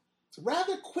disrobes.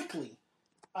 Rather quickly,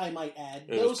 I might add.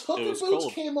 Those hooker boots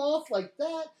cold. Came off like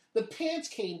that. The pants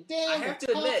came down. I have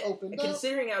to admit,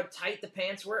 considering how tight the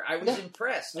pants were, I was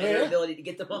impressed with her ability to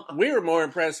get them off. We were more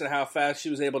impressed at how fast she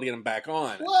was able to get them back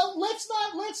on. Well, let's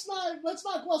not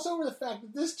gloss over the fact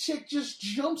that this chick just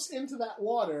jumps into that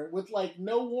water with like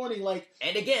no warning. Like,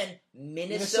 and again,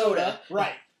 Minnesota.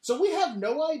 Right. So we have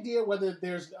no idea whether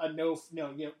there's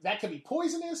that could be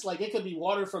poisonous. Like, it could be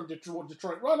water from Detroit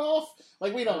runoff.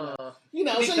 Like, we don't know.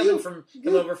 So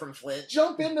come over from Flint.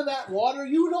 Jump into that water.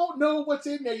 You don't know what's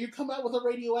in there. You come out with a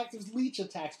radioactive leech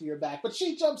attached to your back. But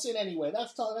she jumps in anyway.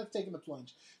 That's taking the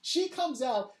plunge. She comes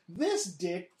out. This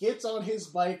dick gets on his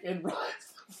bike and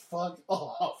rides the fuck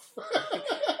off.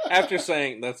 After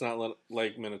saying that's not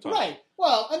Lake Minnetonka. Right.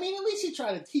 Well, I mean, at least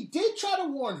he did try to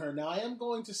warn her. Now, I am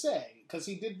going to say, because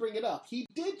he did bring it up, he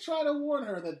did try to warn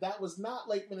her that was not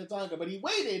Lake Minnetonka, but he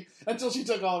waited until she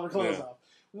took all of her clothes off,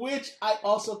 which I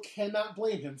also cannot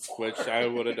blame him for. Which I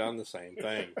would have done the same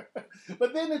thing.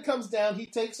 But then it comes down, he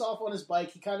takes off on his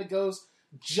bike, he kind of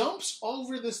jumps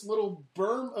over this little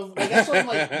berm of, like, that's what I'm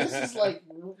like, this is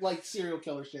like serial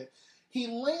killer shit. He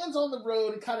lands on the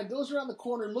road and kind of goes around the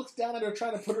corner, looks down at her,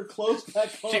 trying to put her clothes back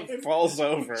on. She falls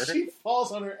over. She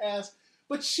falls on her ass.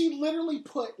 But she literally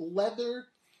put leather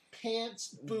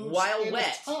pants, boots, and a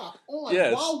top on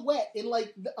while wet in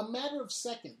like a matter of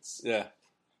seconds. Yeah.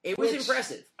 It was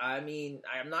impressive. I mean,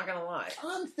 I'm not going to lie.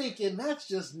 I'm thinking that's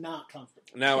just not comfortable.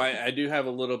 Now, I do have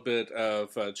a little bit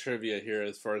of trivia here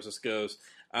as far as this goes.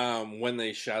 When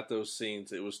they shot those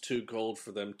scenes, it was too cold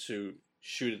for them to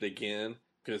shoot it again.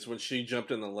 Because when she jumped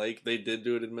in the lake, they did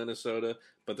do it in Minnesota,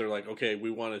 but they're like, okay,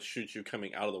 we want to shoot you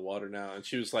coming out of the water now. And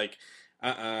she was like,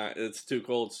 it's too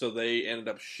cold. So they ended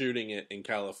up shooting it in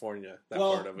California,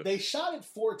 part of it. They shot it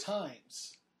 4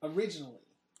 times originally.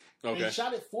 Okay. They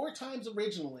shot it 4 times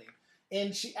originally.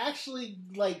 And she actually,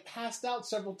 like, passed out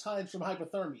several times from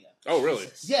hypothermia. Oh, really?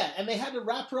 Yeah, and they had to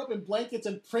wrap her up in blankets,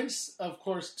 and Prince, of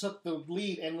course, took the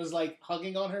lead and was, like,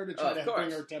 hugging on her to try to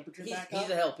bring her temperature back up. He's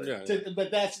a helper. Yeah. But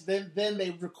then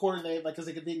they recorded it, like, because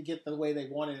they didn't get the way they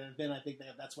wanted, and then I think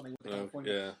that's when they went to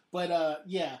California. Yeah. But,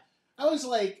 I was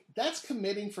like, that's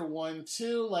committing for one.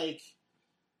 2, like,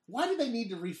 Why do they need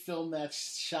to refilm that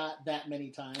shot that many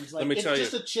times? Like, Let me it's tell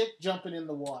just you. a chick jumping in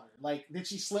the water. Like, did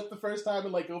she slip the first time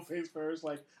and, like, go face first?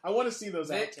 Like, I want to see those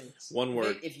Vic, outtakes. One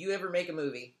word. If you ever make a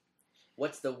movie,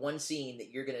 what's the one scene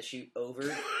that you're going to shoot over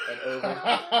and over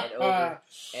and over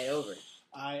and over?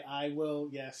 I will,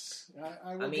 yes.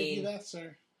 I will give you that,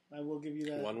 sir. I will give you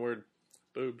that. One word.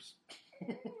 Boobs.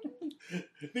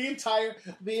 The entire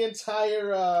boobs.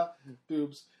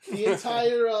 The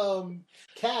entire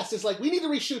cast is like, we need to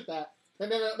reshoot that. No.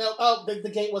 Oh, the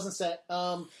gate wasn't set.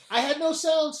 I had no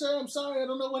sound, sir. I'm sorry. I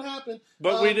don't know what happened.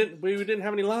 But we didn't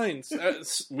have any lines.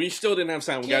 We still didn't have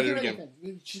sound. We got to do it again.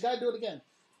 She's got to do it again.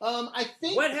 I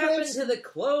think what happened to the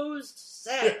closed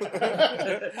set?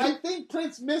 I think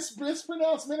Prince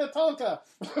mispronounced Minnetonka.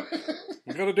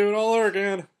 We got to do it all over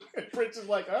again. Prince is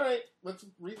like, all right, let's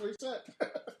reset.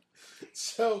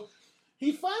 So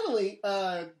he finally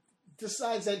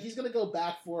decides that he's going to go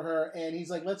back for her, and he's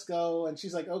like, let's go. And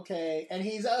she's like, okay. And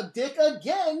he's a dick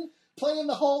again, playing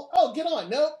the whole, oh, get on,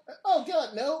 no. Oh, get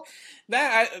on, no.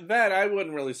 That I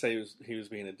wouldn't really say he was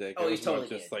being a dick. Oh, It he's was more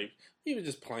totally just did. like he was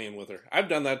just playing with her. I've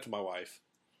done that to my wife.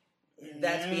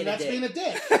 That's being a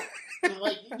dick.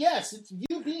 Like, yes, it's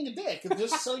you being a dick,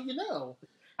 just so you know.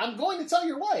 I'm going to tell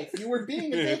your wife you were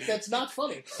being a dick. That's not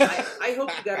funny. I hope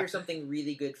you got her something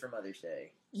really good for Mother's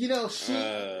Day. You know,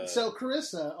 so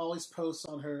Carissa always posts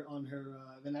on her,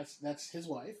 and that's his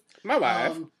wife. My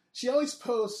wife. She always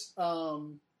posts,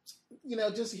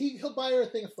 just he'll buy her a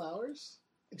thing of flowers.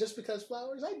 Just because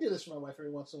flowers? I do this for my wife every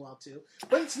once in a while too.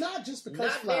 But it's not just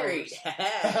because Not flowers.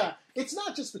 married. It's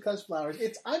not just because flowers.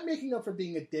 It's I'm making up for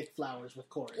being a dick flowers with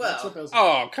Corey. Well, that's what those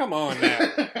Oh, come on now.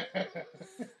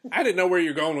 I didn't know where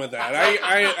you're going with that.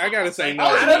 I gotta say no.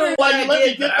 I don't know why you let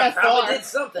me get that I probably far. did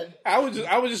something. I was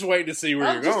just waiting to see where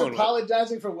I'm you're just going with.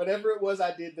 apologizing for whatever it was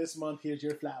I did this month. Here's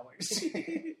your flowers.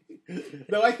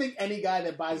 Though I think any guy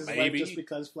that buys his wife Maybe. just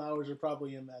because flowers are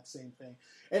probably in that same thing.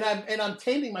 And I'm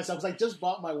taming myself because I just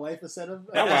bought my wife a set of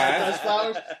because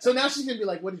flowers. So now she's gonna be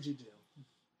like, "What did you do?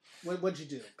 What'd you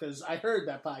do?" Because I heard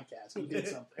that podcast. You did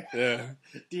something. Yeah.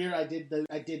 Dear, I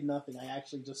did nothing. I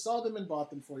actually just saw them and bought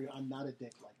them for you. I'm not a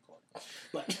dick like Corey.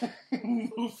 But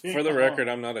For the record,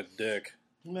 I'm not a dick.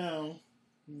 no.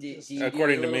 Do you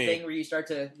According do to the me. thing where you start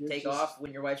to You're take just- off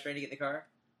when your wife's trying to get in the car?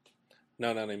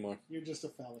 No, not anymore. You're just a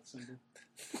phallic symbol.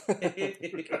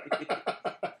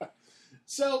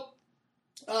 So,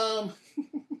 the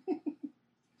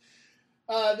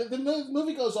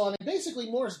movie goes on, and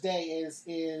basically Morris Day is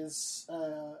he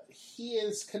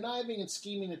is conniving and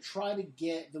scheming to try to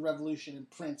get the Revolution and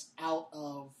Prince out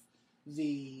of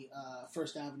the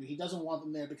First Avenue. He doesn't want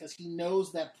them there because he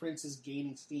knows that Prince is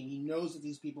gaining steam. He knows that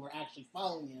these people are actually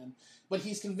following him, but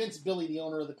he's convinced Billy, the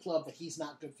owner of the club, that he's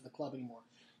not good for the club anymore.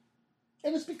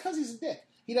 And it's because he's a dick.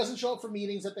 He doesn't show up for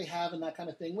meetings that they have and that kind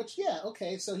of thing, which, yeah,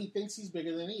 okay, so he thinks he's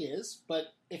bigger than he is, but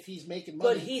if he's making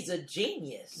money... But he's a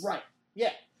genius. Right,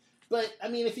 yeah. But, I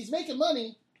mean, if he's making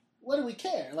money, what do we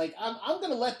care? Like, I'm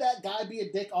going to let that guy be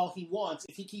a dick all he wants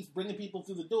if he keeps bringing people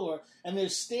through the door, and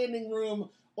there's standing room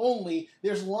only,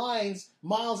 there's lines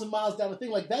miles and miles down the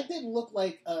thing. Like, that didn't look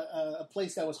like a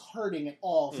place that was hurting at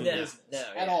all for business.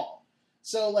 At all.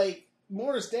 So, like...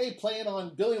 Morris Day playing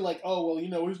on Billy like, oh, well,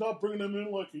 he's not bringing them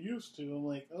in like he used to. I'm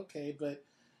like, okay, but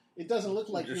it doesn't look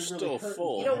like You're really still hurting.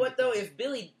 full. You know what though? If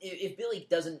Billy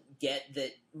doesn't get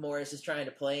that Morris is trying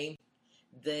to play him,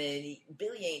 then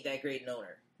Billy ain't that great an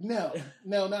owner. No,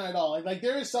 not at all. Like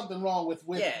there is something wrong with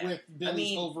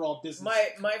Billy's overall business.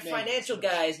 My financial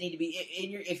guys need to be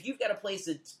if you've got a place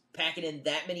that's packing in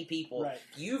that many people, right.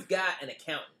 You've got an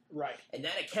accountant, right? And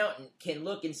that accountant can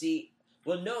look and see.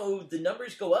 Well, no, the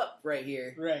numbers go up right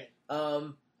here. Right.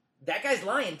 That guy's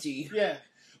lying to you. Yeah.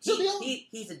 So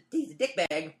he's a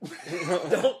dickbag.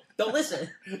 don't listen.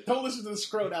 Don't listen to the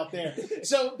scrote out there.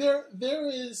 So there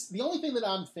is the only thing that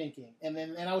I'm thinking,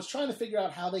 and I was trying to figure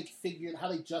out how they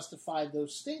justified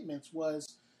those statements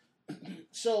was.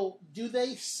 So do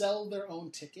they sell their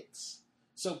own tickets?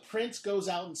 So Prince goes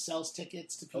out and sells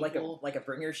tickets to people. Like a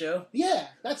bringer show? Yeah.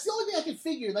 That's the only thing I can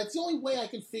figure. That's the only way I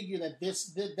can figure that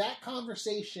that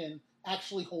conversation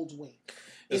actually holds weight.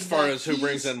 As far as who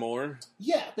brings in more?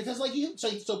 Yeah, because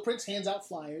so Prince hands out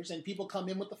flyers, and people come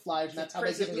in with the flyers, and that's how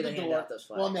Prince they get through the door.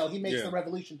 Well, no, he makes the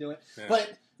Revolution do it. Yeah.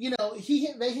 But,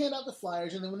 they hand out the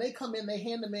flyers, and then when they come in, they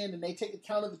hand them in, and they take a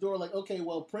count at the door like, okay,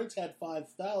 well, Prince had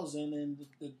 5,000, and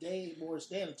the day Morris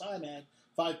Day at the time had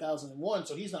 5001,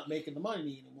 so he's not making the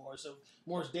money anymore. So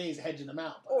Morris Day is hedging them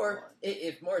out. Or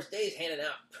if Morris Day is handing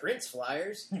out Prince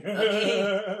flyers, I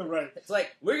mean, right? It's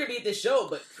like we're gonna be at the show,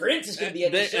 but Prince is gonna be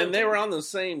at the show. And they were on the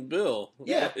same bill.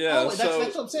 Yeah. Yeah.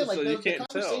 That's what I'm saying. Like so the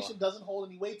conversation doesn't hold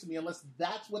any weight to me unless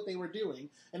that's what they were doing.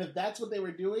 And if that's what they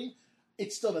were doing,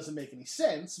 it still doesn't make any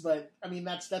sense. But I mean,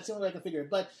 that's the only way I can figure it.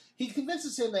 But he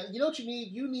convinces him that you know what you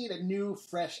need. You need a new,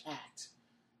 fresh act.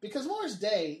 Because Morris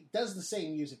Day does the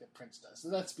same music that Prince does. So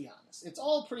let's be honest. It's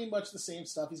all pretty much the same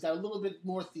stuff. He's got a little bit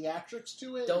more theatrics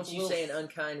to it. Don't you say an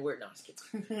unkind word. No, I'm just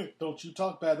kidding. Don't you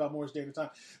talk bad about Morris Day at the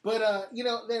time. But, you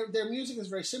know, their music is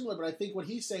very similar, but I think what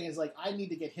he's saying is, like, I need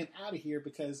to get him out of here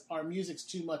because our music's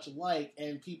too much alike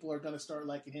and people are going to start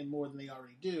liking him more than they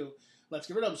already do. Let's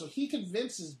get rid of him. So he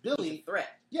convinces Billy... It's a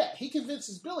threat. Yeah, he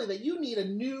convinces Billy that you need a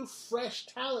new, fresh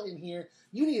talent in here.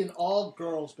 You need an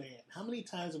all-girls band. How many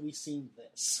times have we seen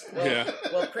this?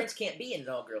 Well, Prince can't be in an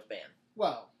all-girls band.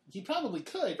 Well, he probably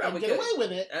could and get away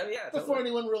with it before totally.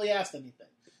 anyone really asked anything.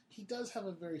 He does have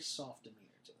a very soft demeanor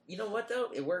to him. You know what, though?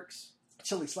 It works.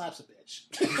 Until he slaps a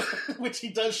bitch. Which he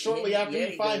does shortly after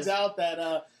he finds out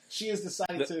that she has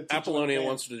decided to Apollonia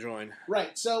wants to join.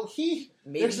 Right, so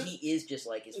Maybe he is just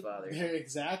like his father.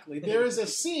 Exactly. There is a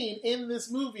scene in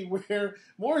this movie where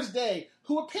Morris Day,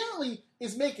 who apparently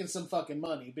is making some fucking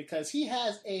money because he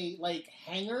has a, like,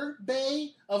 hangar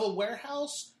bay of a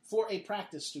warehouse for a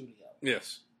practice studio.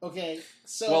 Yes. Okay,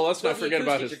 so... Well, let's not forget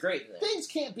about his... Things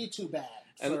can't be too bad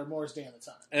for Morris Day at the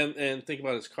time. And think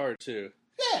about his car, too.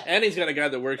 Yeah. And he's got a guy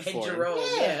that works and for Jerome, him.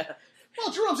 Yeah.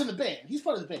 Well, Jerome's in the band. He's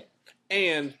part of the band.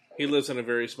 And he lives in a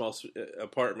very small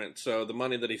apartment, so the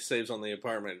money that he saves on the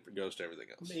apartment goes to everything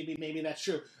else. Maybe that's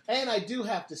true. And I do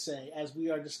have to say, as we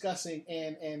are discussing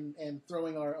and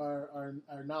throwing our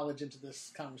knowledge into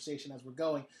this conversation as we're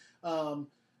going,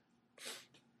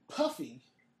 Puffy...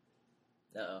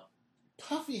 Uh-oh.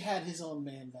 Puffy had his own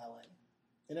man valet.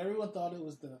 And everyone thought it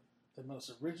was the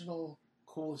most original,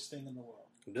 coolest thing in the world.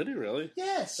 Did he really?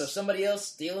 Yes. So somebody else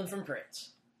stealing from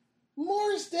Prince.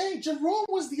 Morris Day. Jerome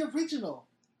was the original.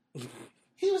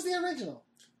 He was the original.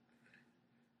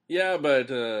 Yeah,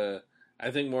 but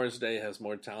I think Morris Day has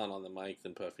more talent on the mic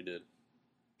than Puffy did.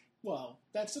 Well,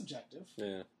 that's subjective.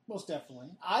 Yeah. Most definitely.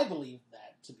 I believe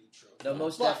that to be true. No,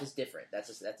 most stuff is different.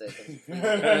 That's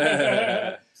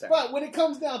a But when it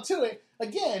comes down to it,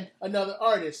 again, another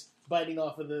artist biting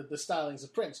off of the stylings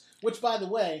of Prince. Which, by the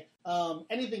way,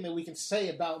 anything that we can say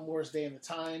about Morris Day and the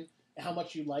time, and how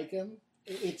much you like him,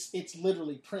 it's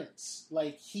literally Prince.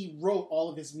 Like, he wrote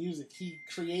all of his music. He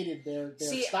created their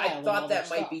style. I thought that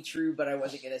might be true, but I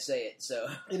wasn't going to say it. So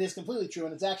it is completely true,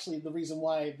 and it's actually the reason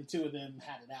why the two of them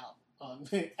had it out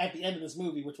at the end of this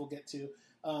movie, which we'll get to.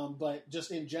 But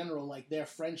just in general, like, their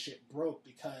friendship broke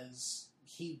because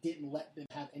he didn't let them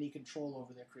have any control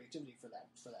over their creativity for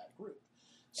that group.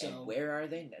 So, and where are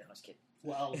they? No, I was kidding.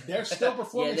 Well, they're still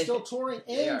performing, still touring,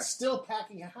 and still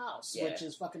packing a house, which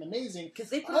is fucking amazing. Because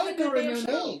they put under a new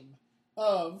name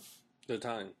of The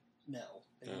Time. No,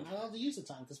 they're not allowed to use The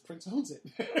Time because Prince owns it.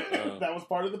 That was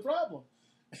part of the problem.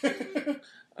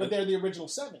 But they're the original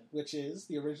 7, which is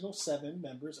the original 7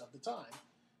 members of The Time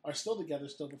are still together,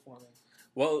 still performing.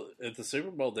 Well, at the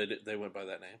Super Bowl, they went by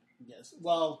that name. Yes.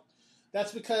 Well,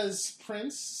 that's because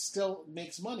Prince still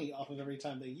makes money off of every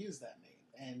time they use that name.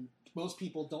 And most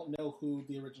people don't know who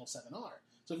the original 7 are.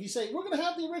 So if you say, we're going to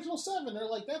have the original 7, they're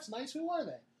like, that's nice, who are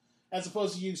they? As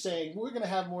opposed to you saying, we're going to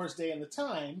have Morris Day and The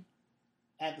Time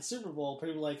at the Super Bowl.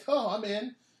 People are like, oh, I'm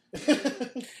in.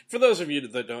 For those of you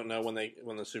that don't know, when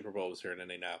the Super Bowl was here in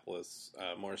Indianapolis,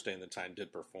 Morris Day and The Time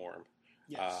did perform.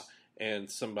 Yes. And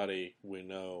somebody we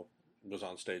know was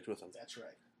on stage with them. That's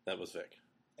right. That was Vic.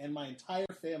 And my entire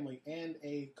family and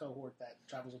a cohort that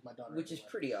travels with my daughter. Which is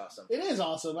pretty awesome. It is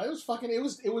awesome.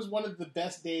 It was one of the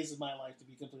best days of my life, to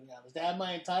be completely honest. To have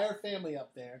my entire family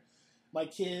up there. My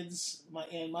kids,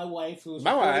 my wife, who was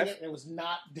recording it and was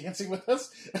not dancing with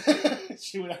us.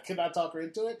 I could not talk her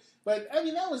into it. But I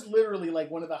mean, that was literally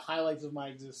like one of the highlights of my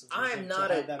existence. I am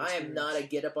not a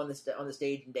get up on the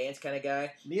stage and dance kind of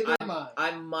guy. Neither am I.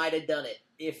 I might have done it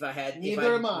if I had.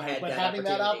 Neither am I. But having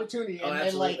that opportunity, and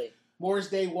absolutely. Morris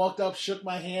Day walked up, shook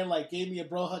my hand, like gave me a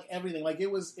bro hug, everything. Like it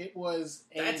was.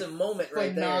 That's a moment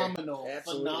right there.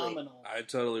 Phenomenal. I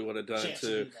totally would have done it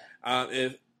too.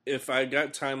 if I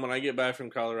got time when I get back from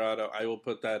Colorado, I will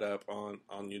put that up on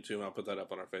YouTube. I'll put that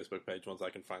up on our Facebook page once I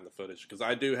can find the footage, because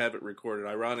I do have it recorded.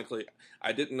 Ironically,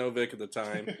 I didn't know Vic at the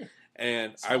time,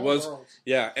 and I was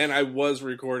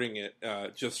recording it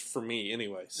just for me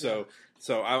anyway. So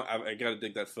I got to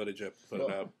dig that footage up, put it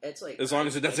up. It's like, as long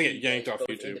as it doesn't get yanked off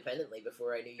YouTube independently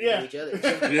before I knew you knew each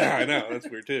other. Yeah, I know, that's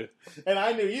weird too. And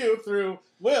I knew you through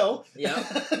Will, yep,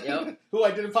 who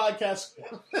I did a podcast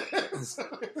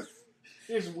with.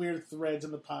 There's weird threads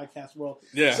in the podcast world.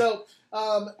 Yeah. So,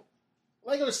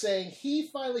 like I was saying, he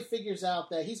finally figures out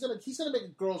that he's gonna make a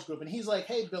girls group, and he's like,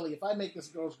 "Hey, Billy, if I make this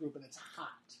girls group and it's hot,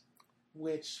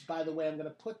 which, by the way, I'm gonna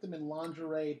put them in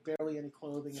lingerie, barely any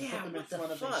clothing, and put them in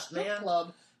front of a strip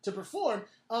club to perform.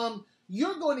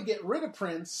 You're going to get rid of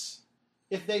Prince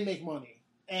if they make money."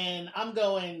 And I'm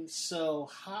going, so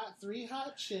hot, 3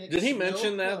 hot chicks. Did he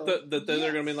mention that they're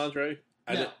going to be in lingerie?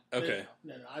 No. Okay.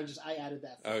 No. I added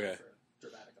that for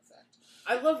dramatic effect.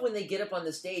 I love when they get up on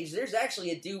the stage. There's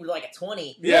actually a dude with like a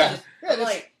 20. Yeah.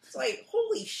 It's like,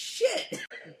 holy shit.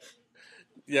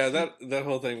 Yeah, that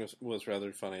whole thing was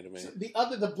rather funny to me. So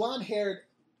the blonde-haired,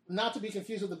 not to be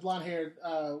confused with the blonde-haired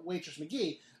waitress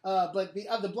McGee, but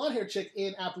the blonde-haired chick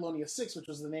in Apollonia 6, which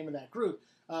was the name of that group,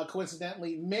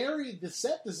 coincidentally married the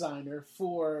set designer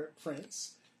for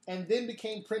Prince, and then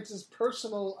became Prince's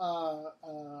personal,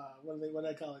 what do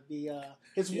I call it?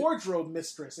 His wardrobe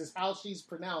mistress is how she's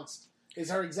pronounced, is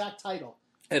her exact title.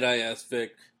 And I asked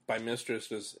Vic, by mistress,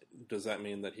 does that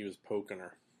mean that he was poking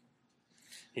her?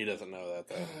 He doesn't know that,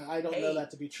 though. I don't know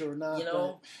that to be true or not. You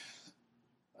know,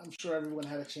 but I'm sure everyone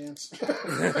had a chance.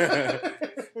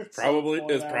 Probably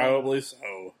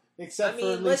so. Except for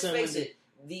Lisa, let's face it.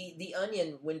 The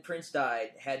Onion, when Prince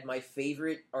died, had my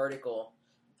favorite article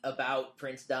about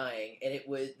Prince dying, and it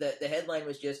was the headline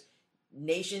was just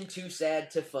 "Nation too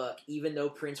sad to fuck," even though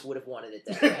Prince would have wanted it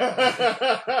that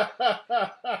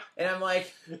bad. And I'm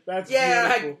like, that's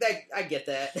I get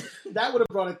that. That would have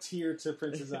brought a tear to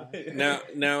Prince's eye.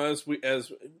 Now,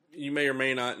 as you may or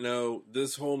may not know,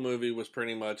 this whole movie was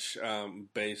pretty much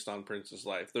based on Prince's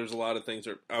life. There's a lot of things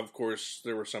that, of course,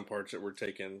 there were some parts that were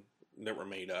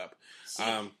made up.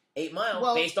 8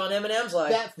 Mile, based on Eminem's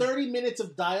life. That 30 minutes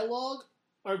of dialogue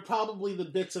are probably the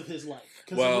bits of his life.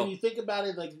 Because when you think about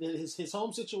it, like his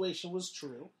home situation was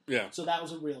true. Yeah. So that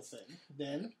was a real thing.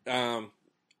 Then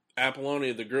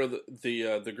Apollonia, the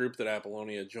group that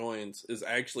Apollonia joins, is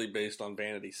actually based on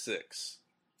Vanity 6.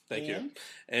 Thank you.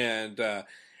 And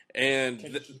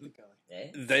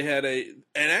they had and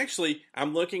actually,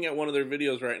 I'm looking at one of their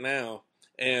videos right now,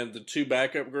 and the 2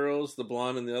 backup girls, the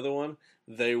blonde and the other one,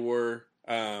 they were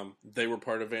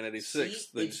part of Vanity 6.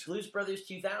 It's Blues Brothers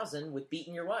 2000 with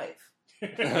Beating Your Wife.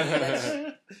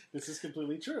 This is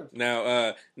completely true.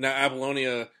 Now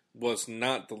Apollonia was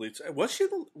not the lead. Was she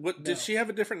did she have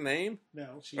a different name?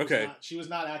 No, she was not. She was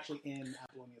not actually in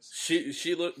Apollonia 6.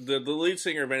 She looked the lead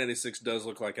singer of Vanity 6 does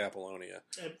look like Apollonia.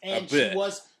 And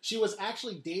she was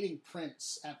actually dating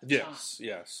Prince at the time.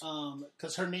 Yes.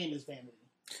 Because her name is Vanity.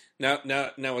 Now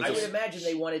I would imagine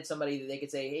they wanted somebody that they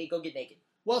could say, "Hey, go get naked."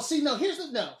 Well, see, here's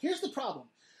the problem.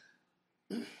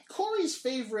 Corey's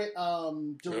favorite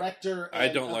director. I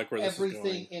don't like where this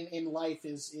everything is going. in life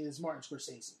is Martin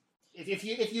Scorsese. If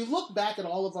you look back at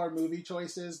all of our movie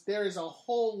choices, there is a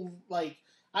whole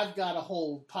I've got a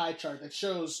whole pie chart that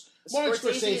shows Martin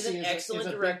Scorsese is an excellent is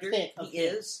a director. Big pick he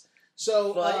is.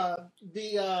 So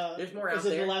there's more out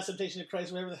there. The Last Temptation of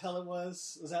Christ, whatever the hell it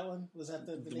was. Was that one? Was that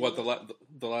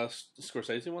the last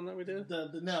Scorsese one that we did?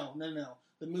 No.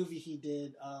 The movie he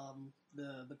did,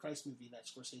 the Christ movie that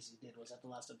Scorsese did, was that The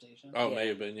Last Temptation? Oh, may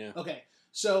have been, yeah. Okay,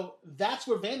 so that's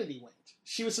where Vanity went.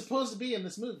 She was supposed to be in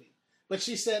this movie, but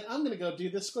she said, "I'm going to go do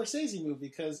this Scorsese movie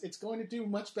because it's going to do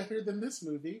much better than this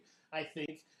movie, I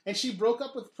think." And she broke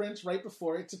up with Prince right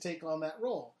before it to take on that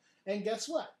role. And guess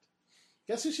what?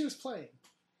 Guess who she was playing?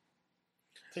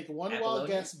 Take one wild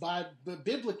guess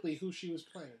biblically who she was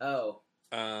playing. Oh.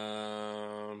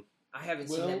 I haven't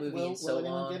seen that movie in so long. Will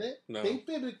anyone get it? No. Think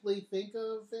biblically. Think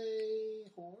of a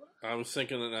whore. I was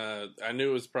thinking, I knew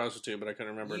it was a prostitute, but I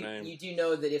couldn't remember her name. You do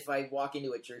know that if I walk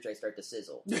into a church, I start to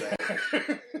sizzle. Right?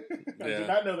 I did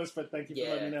not know this, but thank you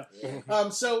for letting me know. Yeah.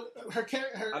 So her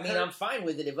character. I'm fine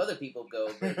with it if other people go.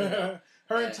 But,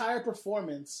 her entire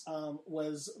performance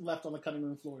was left on the cutting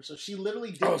room floor. So she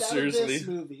literally dipped out of this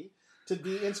movie to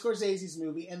be in Scorsese's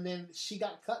movie, and then she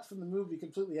got cut from the movie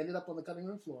completely. Ended up on the cutting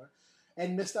room floor.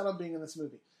 And missed out on being in this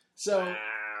movie. So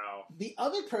the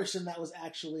other person that was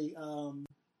actually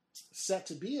set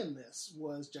to be in this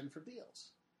was Jennifer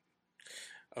Beals.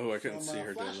 Oh, I couldn't from, see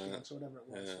her doing Flashdance that. or whatever it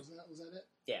was. Yeah. Was that it?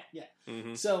 Yeah. Yeah.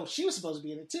 Mm-hmm. So she was supposed to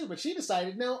be in it too, but she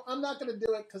decided, no, I'm not going to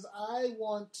do it because I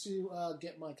want to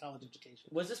get my college education.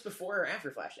 Was this before or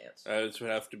after Flashdance? This would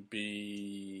have to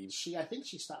be I think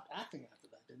she stopped acting after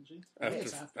that, didn't she?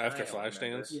 after I don't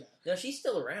Flashdance. Yeah. No, she's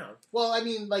still around. Well, I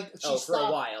mean, like she For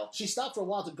a while. She stopped for a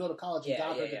while to go to college and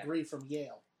got her degree from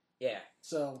Yale. Yeah.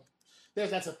 So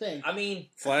that's a thing. I mean,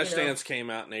 Flashdance came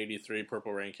out in '83.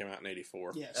 Purple Rain came out in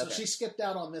 '84. Yeah, so Okay. she skipped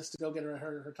out on this to go get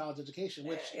her college education,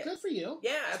 which Yeah. good for you.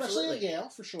 Yeah, especially absolutely. at Yale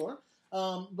for sure.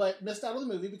 But missed out on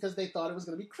the movie because they thought it was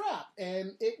going to be crap,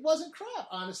 and it wasn't crap,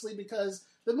 honestly, because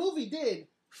the movie did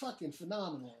fucking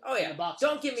phenomenal. Oh in yeah, the box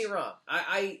don't office. get me wrong.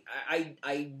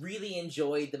 I really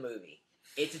enjoyed the movie.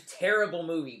 It's a terrible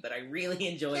movie, but I really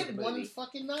enjoyed the It won movie.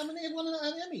 fucking nominated. It won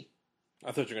an Emmy.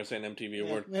 I thought you were going to say an MTV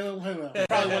award. Yeah,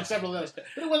 probably won several of those, but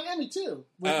it won an Emmy too.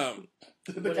 The Won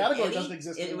an category Emmy? doesn't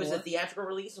exist It anymore. was a theatrical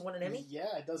release and won an Emmy.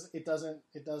 Yeah, it doesn't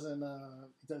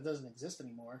exist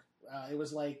anymore. It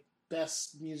was like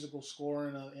best musical score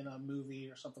in a movie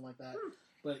or something like that.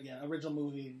 But yeah, original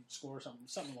movie score,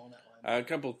 something along that line. A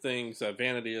couple things.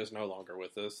 Vanity is no longer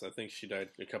with us. I think she died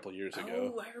a couple years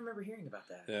ago. Oh, I remember hearing about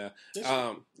that.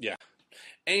 Yeah. Yeah.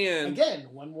 And again,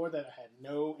 one more that I had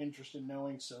no interest in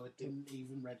knowing, so it didn't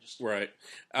even register. right.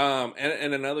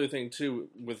 And another thing too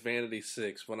with Vanity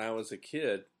 6. When I was a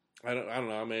kid, I don't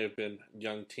know. I may have been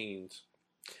young teens.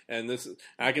 And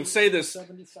I can say this.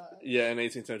 75. Yeah, in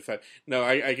 1875. No,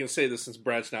 I can say this since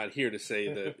Brad's not here to say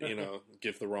that,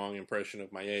 give the wrong impression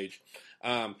of my age.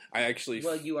 I actually.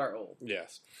 Well, you are old.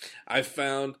 Yes. I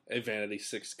found a Vanity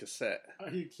 6 cassette.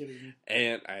 Are you kidding me?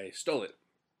 And I stole it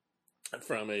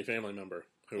from a family member.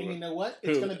 And you know what?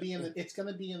 It's going to be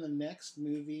in the next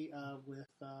movie with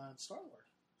Star Lord.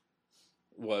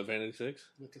 What, Vanity 6?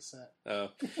 The cassette.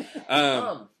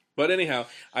 But anyhow,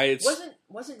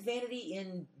 wasn't Vanity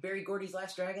in Barry Gordy's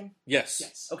Last Dragon?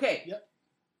 Yes. Okay. Yep.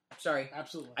 Sorry.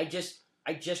 Absolutely. I just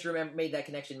made that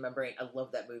connection in my brain. I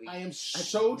love that movie. I am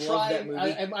love that movie.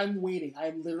 I'm waiting.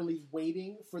 I'm literally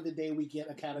waiting for the day we get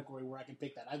a category where I can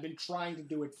pick that. I've been trying to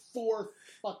do it for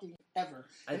fucking ever.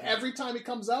 And every time it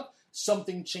comes up,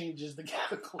 something changes the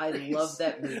category. I love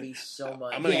that movie so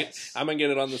much. I'm gonna get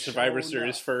it on the Survivor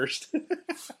Series first.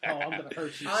 I'm gonna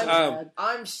hurt you.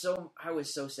 I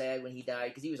was so sad when he died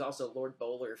because he was also Lord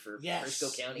Bowler for Frisco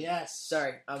County. Yes.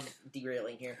 Sorry, I'm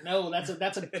derailing here. No, that's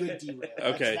a good derail.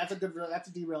 Okay. That's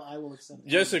a derail I will accept.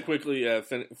 Just to quickly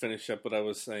finish up what I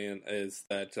was saying is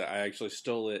that I actually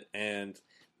stole it, and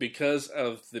because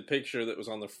of the picture that was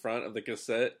on the front of the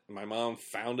cassette, my mom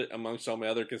found it amongst all my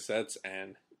other cassettes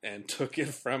and took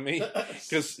it from me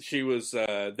because she was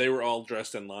they were all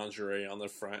dressed in lingerie on the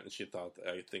front, and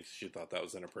I think she thought that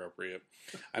was inappropriate.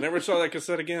 I never saw that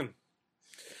cassette again.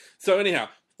 So anyhow,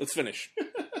 let's finish.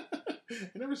 I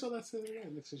never saw that cassette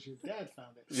again because your dad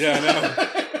found it. Yeah, I know.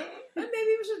 Maybe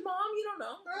it was his mom. You don't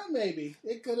know. Well, maybe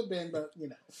it could have been, but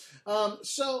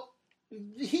So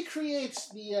he creates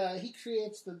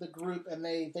the group, and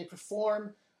they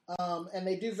perform, and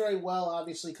they do very well,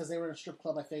 obviously, because they were in a strip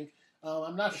club, I think.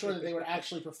 I'm not sure that they were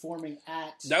actually performing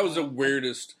at. That was the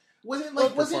weirdest. Was it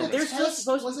like? Was it? They're still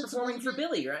supposed was to be it performing for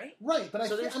Billy, right? Right, but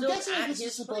So I'm guessing this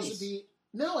is supposed to be.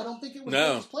 No, I don't think it was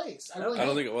Billy's place. I don't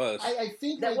think it was. I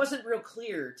think that wasn't real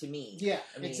clear to me. Yeah,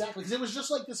 exactly. Because it was just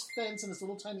like this fence in this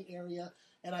little tiny area,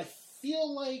 and I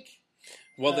feel like.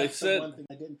 Well, they said one thing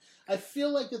I didn't. I feel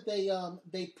like that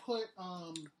they put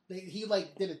he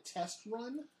like did a test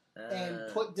run and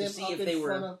put them to see up if in they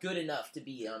front were of, good enough to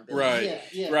be on Billy. right,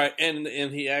 yeah. right, and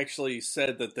he actually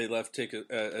said that they left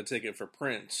a ticket for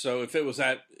Prince. So if it was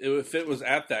at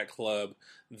that club,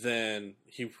 then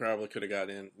he probably could have got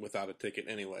in without a ticket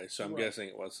anyway. So I'm guessing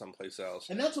it was someplace else.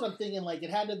 And that's what I'm thinking. Like it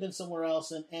had to have been somewhere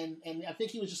else, and I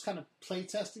think he was just kind of play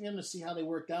testing them to see how they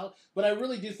worked out. But I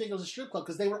really do think it was a strip club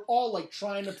because they were all like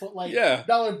trying to put like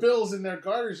dollar bills in their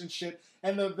garters and shit.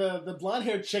 And the blonde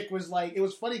haired chick was like, it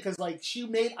was funny because like she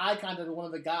made eye contact with one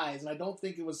of the guys, and I don't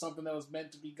think it was something that was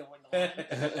meant to be going on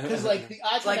because like the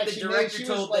eye contact like the she director made,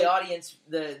 told the audience,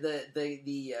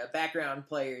 the background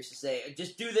players to say,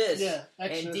 just do this,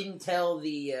 and didn't tell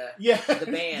the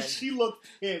band. She looked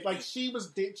like she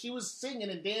was singing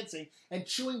and dancing and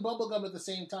chewing bubblegum at the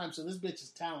same time. So this bitch is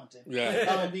talented.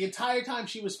 Yeah. The entire time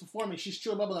she was performing, she's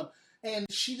chewing bubblegum. And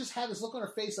she just had this look on her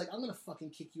face like, I'm going to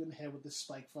fucking kick you in the head with this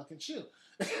spike fucking shoe.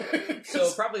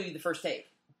 So probably the first take.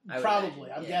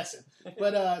 Probably, I'm guessing.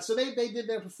 But so they did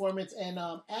their performance, and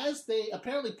as they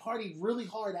apparently partied really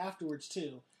hard afterwards,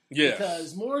 too. Yeah.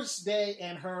 Because Morris Day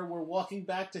and her were walking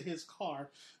back to his car.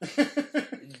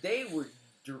 They were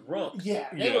drunk. Yeah,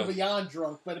 they were beyond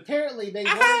drunk, but apparently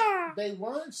they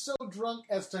weren't so drunk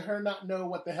as to her not know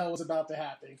what the hell was about to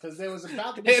happen, because there was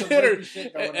about to be some rapey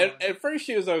shit going on. At first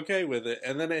she was okay with it,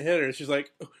 and then it hit her. She's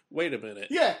like, "Wait a minute."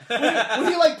 Yeah,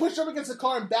 when he like pushed up against the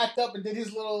car and backed up and did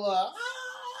his little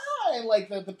and like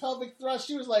the pelvic thrust,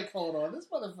 she was like, "Hold on, this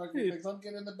motherfucker thinks I'm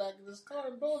getting in the back of this car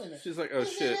and boning it." She's like, "Oh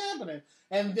shit!" Happening.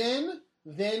 And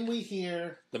then we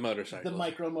hear the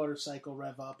micro motorcycle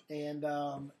rev up, and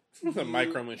the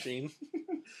micro machine.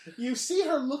 You see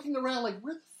her looking around like,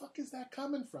 where the fuck is that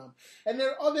coming from? And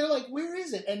they're like, where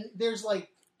is it? And there's like,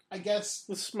 I guess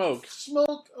the smoke,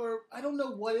 or I don't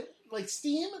know what like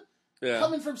steam yeah,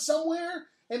 coming from somewhere,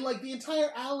 and like the entire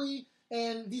alley.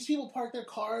 And these people park their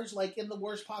cars like in the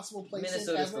worst possible places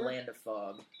Minnesota's ever. the land of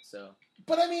fog, so.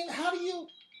 But I mean, how do you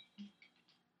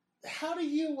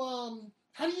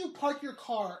park your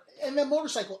car and that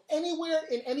motorcycle anywhere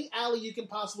in any alley you can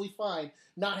possibly find?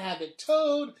 Not have it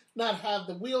towed, not have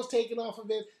the wheels taken off of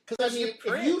it. Because I mean,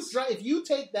 if you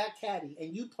take that caddy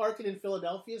and you park it in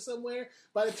Philadelphia somewhere,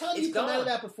 by the time you come out of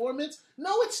that performance,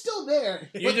 no, it's still there.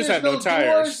 You just have no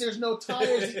tires. Doors, there's no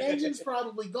tires. The engine's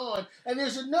probably gone, and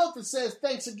there's a note that says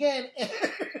 "Thanks again."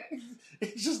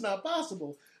 It's just not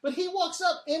possible. But he walks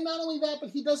up, and not only that,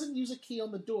 but he doesn't use a key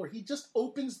on the door. He just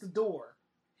opens the door.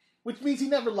 Which means he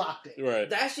never locked it. Right.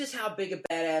 That's just how big a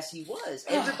badass he was.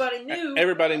 Everybody knew.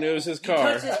 Everybody knew it was his car. You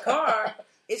touch his car,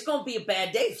 it's going to be a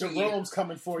bad day for Jerome's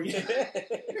coming for you.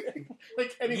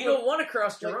 Like anyone, you don't want to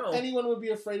cross Jerome. Like anyone would be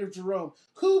afraid of Jerome.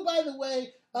 Who, by the way,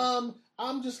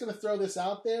 I'm just going to throw this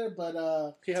out there,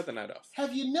 but he had the night off.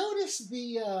 Have you noticed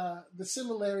the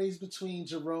similarities between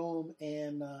Jerome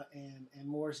and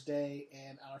Morris Day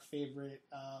and our favorite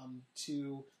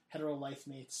two hetero life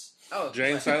mates? Oh,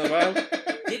 Jay and Silent Bob.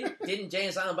 Didn't Jay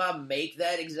and Silent Bob make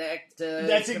that exact?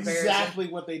 That's comparison? exactly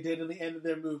what they did in the end of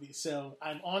their movie. So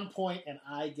I'm on point, and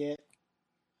I get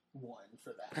 1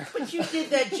 for that. But you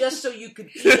did that just so you could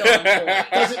be on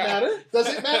point. Does it matter?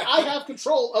 Does it matter? I have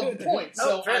control of the points,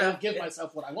 so I don't give Yeah.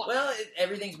 myself what I want. Well,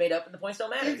 everything's made up, and the points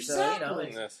don't matter.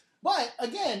 Exactly. So Yes. But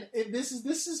again, this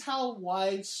is how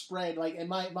widespread. Like, and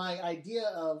my idea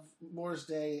of Morris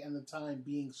Day and the Time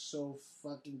being so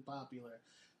fucking popular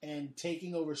and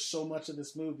taking over so much of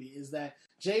this movie is that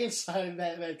Jay and Silent,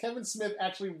 that Kevin Smith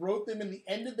actually wrote them in the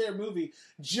end of their movie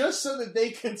just so that they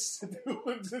can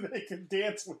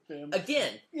dance with them.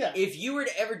 Again, Yeah. if you were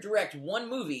to ever direct one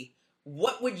movie,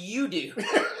 what would you do?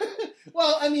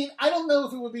 Well, I mean, I don't know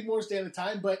if it would be Morris Day at the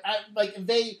Time, but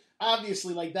they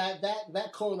obviously like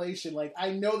that correlation. Like,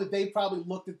 I know that they probably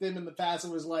looked at them in the past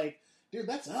and was like, "Dude,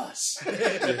 that's us,"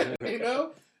 you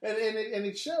know, and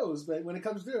it shows. But when it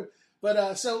comes through,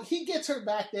 but so he gets her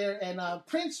back there, and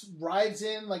Prince rides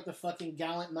in like the fucking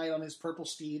gallant knight on his purple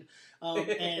steed,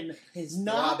 and His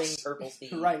knocks throbbing purple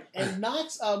steed. right, and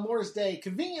knocks Morris Day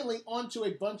conveniently onto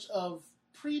a bunch of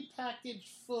prepackaged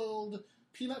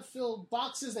peanut-filled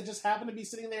boxes that just happen to be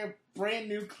sitting there brand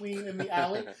new, clean in the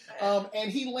alley. And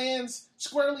he lands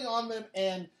squarely on them,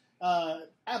 and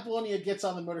Apollonia gets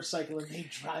on the motorcycle, and they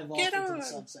drive off into the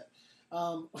sunset.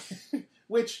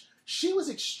 Which, she was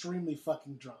extremely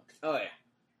fucking drunk. Oh, yeah.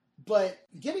 But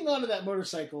getting onto that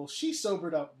motorcycle, she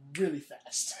sobered up really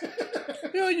fast.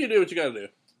 You do what you gotta do.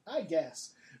 I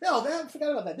guess. No, I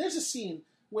forgot about that. There's a scene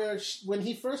where when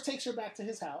he first takes her back to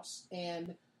his house,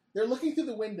 and they're looking through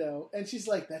the window, and she's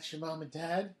like, "That's your mom and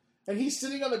dad?" And he's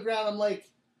sitting on the ground. I'm like,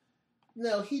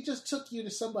 no, he just took you to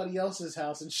somebody else's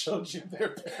house and showed you their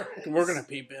parents. We're going to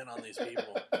peep in on these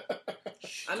people.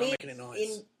 Shh, I don't mean, make any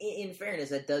noise. in fairness,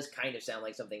 that does kind of sound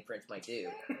like something Prince might do.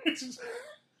 He's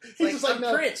Like, just like, I'm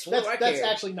no, Prince. What do I that's care?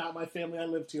 actually not my family. I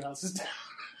live 2 houses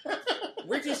down.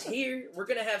 We're just here. We're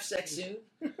going to have sex soon.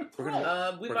 We're We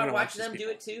gonna might watch watch them these do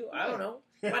people. it too. I don't know.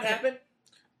 Might happen.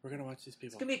 We're going to watch these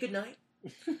It's people. going to be a good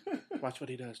night. Watch what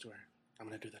he does to her. I'm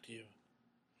going to do that to you.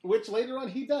 Which later on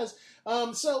he does.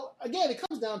 So again, it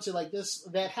comes down to like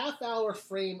that half-hour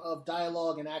frame of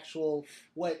dialogue and actual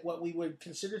what we would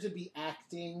consider to be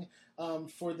acting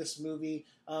for this movie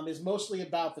is mostly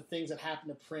about the things that happen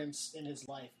to Prince in his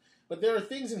life. But there are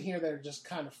things in here that are just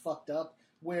kind of fucked up,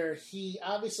 where he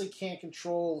obviously can't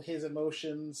control his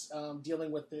emotions,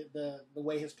 dealing with the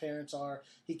way his parents are.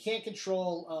 He can't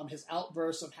control his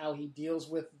outbursts of how he deals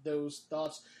with those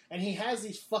thoughts. And he has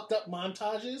these fucked up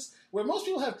montages, where most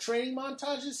people have training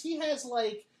montages. He has,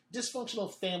 like,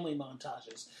 dysfunctional family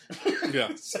montages.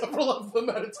 Yeah. Several of them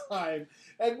at a time.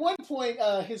 At one point,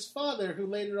 his father, who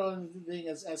later on in the thing,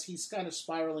 as he's kind of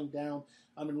spiraling down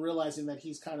and realizing that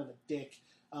he's kind of a dick,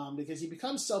 because he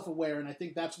becomes self-aware, and I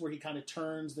think that's where he kind of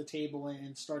turns the table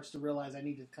and starts to realize I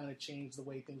need to kind of change the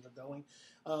way things are going.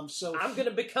 So I'm going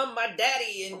to become my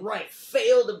daddy and Right.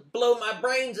 fail to blow my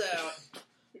brains out.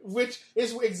 which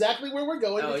is exactly where we're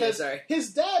going, Oh, because yeah, sorry.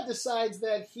 his dad decides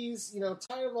that he's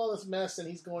tired of all this mess, and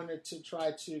he's going to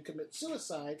try to commit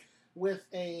suicide with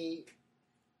a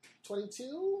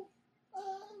 22,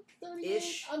 38.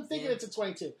 Ish. I'm thinking Yeah. it's a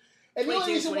 22. And the 22,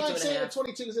 only reason why I'm 22 and a saying half. it's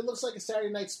 22 is it looks like a Saturday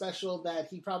night special that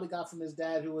he probably got from his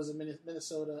dad, who was a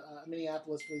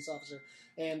Minneapolis police officer.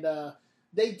 And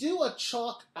they do a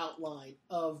chalk outline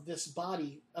of his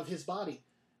body.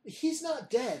 He's not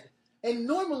dead. And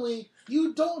normally,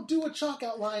 you don't do a chalk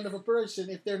outline of a person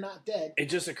if they're not dead. It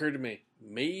just occurred to me,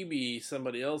 maybe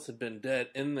somebody else had been dead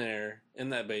in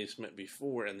that basement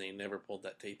before, and they never pulled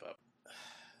that tape up.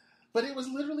 But it was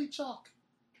literally chalk.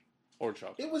 Or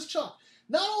chalk. It was chalk.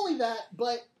 Not only that,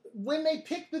 but when they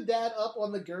picked the dad up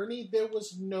on the gurney, there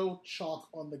was no chalk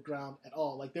on the ground at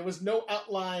all. Like, there was no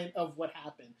outline of what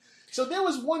happened. So there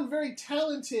was one very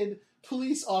talented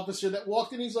police officer that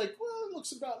walked in. He's like, well, it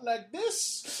looks about like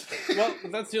this. Well,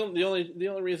 that's the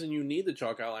only reason you need the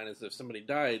chalk outline is if somebody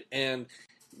died. And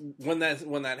when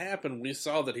that happened, we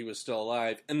saw that he was still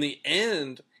alive. In the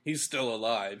end, he's still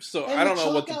alive. So And I don't the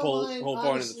know what the chalk whole outline,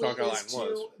 point of the chalk honestly,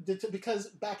 outline is was. because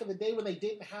back in the day when they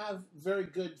didn't have very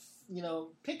good,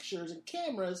 pictures and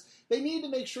cameras, they needed to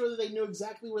make sure that they knew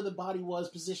exactly where the body was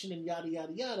positioned and yada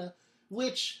yada yada.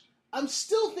 Which I'm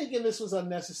still thinking this was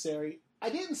unnecessary. I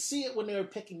didn't see it when they were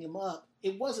picking him up.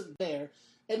 It wasn't there.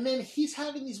 And then he's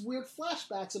having these weird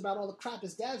flashbacks about all the crap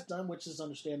his dad's done, which is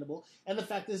understandable, and the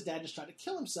fact that his dad just tried to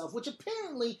kill himself, which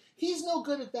apparently he's no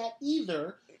good at that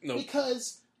either, Nope.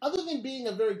 because other than being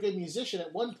a very good musician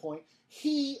at one point,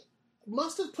 he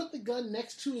must have put the gun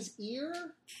next to his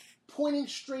ear, pointing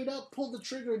straight up, pulled the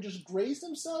trigger, and just grazed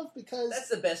himself, because That's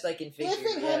the best I can figure. if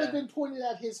it yeah. had been pointed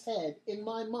at his head, in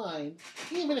my mind,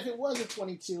 even if it was a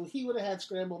 22, he would have had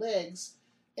scrambled eggs,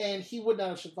 and he would not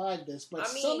have survived this. But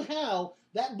I mean- somehow,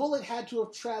 that bullet had to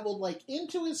have traveled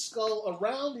into his skull,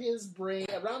 around his brain,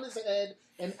 around his head,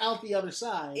 and out the other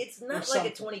side. It's or not like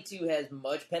something. a 22 has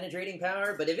much penetrating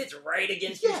power, but if it's right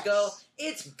against your Yes. skull,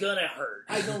 it's gonna hurt.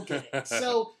 I don't get it.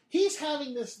 So he's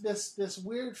having this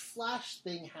weird flash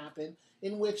thing happen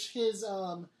in which he's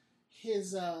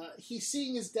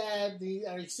seeing his dad, he's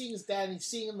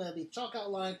seeing the chalk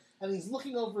outline, and he's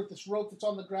looking over at this rope that's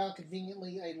on the ground,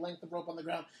 conveniently a length of rope on the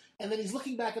ground, and then he's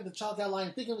looking back at the chalk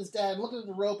outline, thinking of his dad, looking at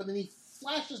the rope, and then he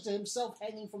flashes to himself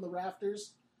hanging from the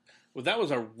rafters. Well, that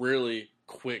was a really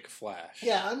quick flash.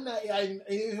 Yeah,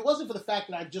 if it wasn't for the fact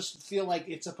that I just feel like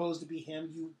it's supposed to be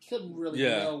him, you couldn't really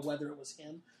know whether it was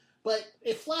him. But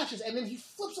it flashes, and then he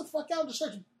flips the fuck out and just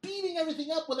starts beating everything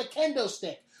up with a kendo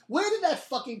stick. Where did that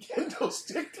fucking kendo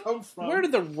stick come from? Where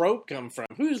did the rope come from?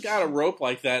 Who's got a rope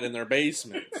like that in their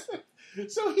basement?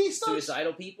 So he starts...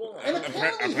 Suicidal people? And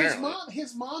apparently Apparently.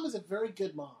 his mom is a very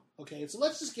good mom. Okay, so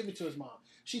let's just give it to his mom.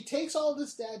 She takes all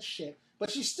this dad's shit, but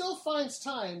she still finds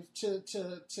time to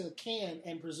can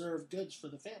and preserve goods for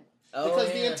the family. Oh, Because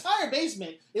yeah. the entire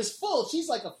basement is full. She's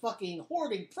like a fucking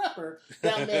hoarding prepper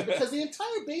down there, because the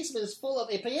entire basement is full of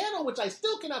a piano, which I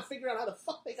still cannot figure out how the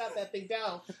fuck they got that thing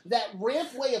down, that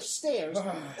rampway of stairs,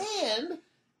 and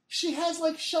she has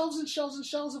shelves and shelves and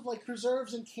shelves of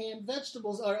preserves and canned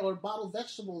vegetables or bottled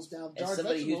vegetables down, As jarred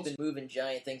somebody vegetables. who's been moving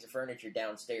giant things of furniture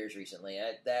downstairs recently,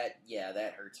 that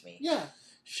hurts me. Yeah.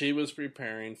 She was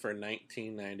preparing for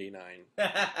 1999.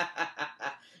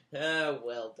 Oh,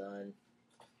 well done.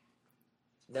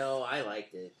 No, I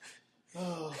liked it.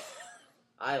 Oh,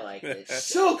 I liked it.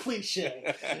 so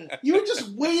cliche. You were just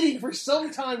waiting for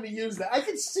some time to use that. I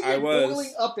could see I it was.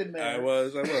 boiling up in there. I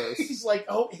was. He's like,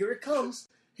 oh, here it comes.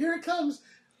 Here it comes.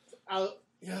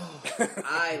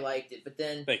 I liked it, but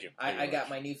then Thank you. I got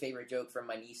my new favorite joke from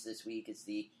my niece this week. It's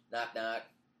the knock knock.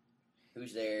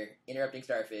 Who's there? Interrupting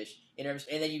starfish. And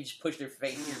then you just push their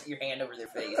face, your hand over their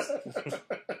face.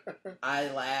 I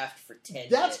laughed for 10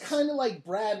 minutes. That's kind of like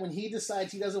Brad when he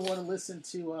decides he doesn't want to listen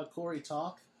to Corey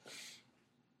talk.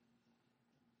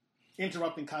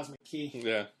 Interrupting Cosmic Key.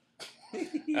 Yeah.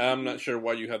 I'm not sure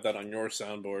why you have that on your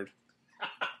soundboard.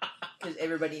 Because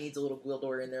everybody needs a little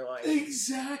Gwildor in their life.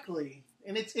 Exactly.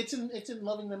 And it's in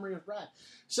loving memory of Brad.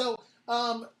 So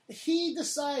he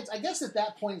decides, I guess at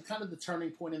that point, kind of the turning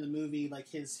point in the movie, like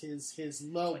his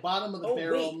low bottom of the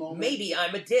barrel moment. Maybe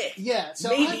I'm a dick. Yeah. So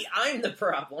maybe I'm the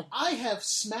problem. I have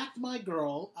smacked my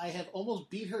girl. I have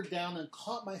almost beat her down and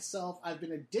caught myself. I've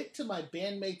been a dick to my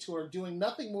bandmates who are doing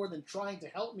nothing more than trying to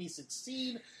help me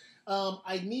succeed.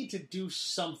 I need to do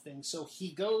something. So he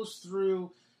goes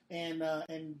through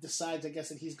and decides, I guess,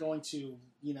 that he's going to,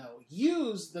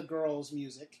 use the girl's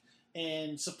music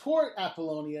and support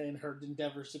Apollonia in her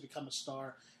endeavors to become a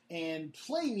star and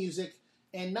play music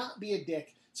and not be a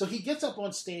dick. So he gets up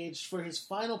on stage for his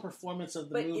final performance of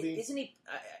the movie. Isn't he?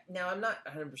 Now, I'm not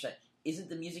 100%. Isn't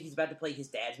the music he's about to play his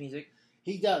dad's music?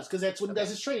 He does, because that's when he does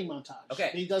his training montage. Okay.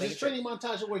 He does his training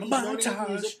montage where he's learning the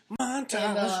music. Montage.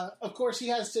 And, of course, he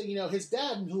has to, his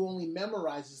dad, who only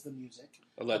memorizes the music.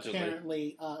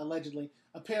 Allegedly.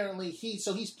 Apparently,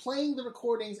 he's playing the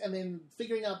recordings and then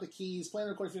figuring out the keys, playing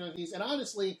the recordings, figuring out the keys. And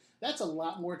honestly, that's a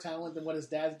lot more talent than what his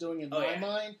dad's doing in my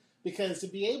mind. Because to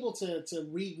be able to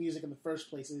read music in the first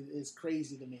place is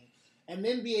crazy to me. And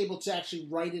then be able to actually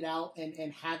write it out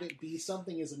and have it be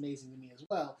something is amazing to me as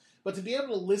well. But to be able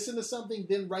to listen to something,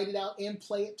 then write it out and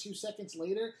play it 2 seconds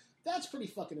later, that's pretty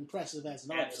fucking impressive as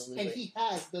an artist. Absolutely. And he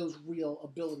has those real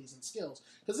abilities and skills.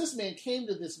 Because this man came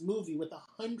to this movie with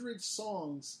 100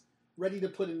 songs ready to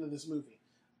put into this movie.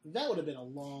 That would have been a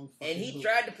long fucking And he movie.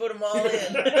 tried to put them all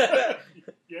in.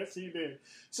 Yes, he did.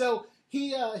 So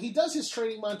he does his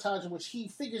training montage in which he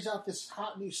figures out this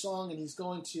hot new song, and he's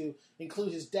going to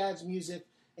include his dad's music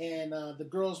and the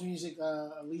girls' music,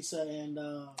 Lisa and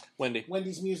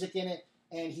Wendy's music in it.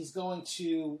 And he's going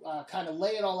to kind of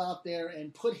lay it all out there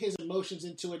and put his emotions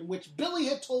into it, in which Billy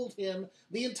had told him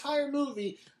the entire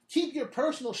movie, keep your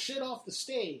personal shit off the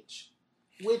stage.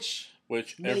 Which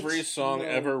every song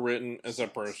ever written is a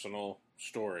personal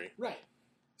story. Right.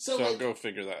 So go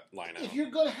figure that line out. If you're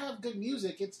going to have good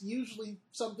music, it's usually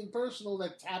something personal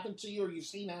that's happened to you or you've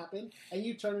seen happen, and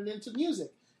you turn it into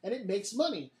music. And it makes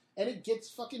money. And it gets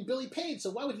fucking Billy paid,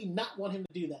 so why would he not want him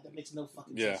to do that? That makes no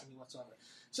fucking sense to me whatsoever.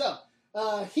 So,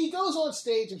 he goes on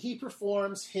stage and he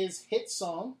performs his hit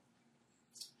song.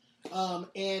 And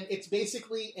it's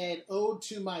basically an ode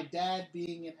to my dad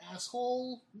being an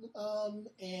asshole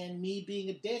and me being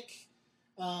a dick.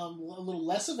 A little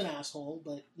less of an asshole,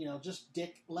 but just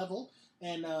dick level.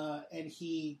 And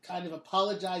he kind of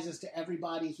apologizes to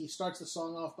everybody. He starts the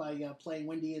song off by playing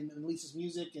Wendy and Lisa's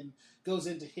music, and goes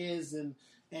into his, and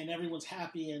everyone's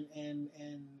happy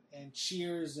and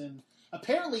cheers. And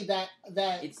apparently that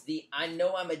it's the I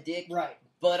know I'm a dick, right?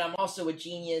 But I'm also a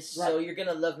genius, right. So you're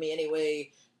gonna love me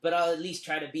anyway. But I'll at least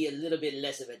try to be a little bit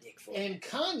less of a dick for you. And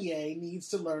Kanye needs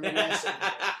to learn a lesson.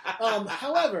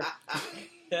 However.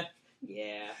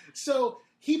 Yeah. So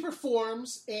he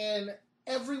performs, and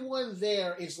everyone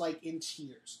there is like in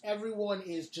tears. Everyone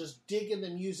is just digging the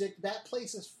music. That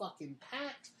place is fucking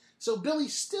packed. So Billy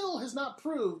still has not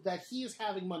proved that he is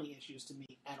having money issues to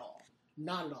me at all.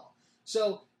 Not at all.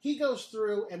 So he goes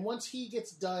through, and once he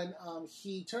gets done,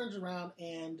 he turns around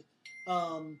and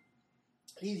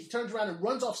he turns around and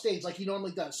runs off stage like he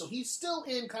normally does. So he's still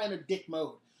in kind of dick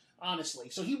mode. Honestly.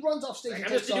 So he runs off stage. I'm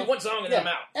just to do one song and I'm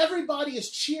out. Everybody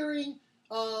is cheering,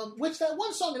 which that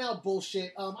one song and out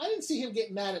bullshit. I didn't see him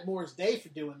get mad at Morris Day for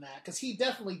doing that, because he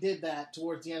definitely did that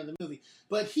towards the end of the movie.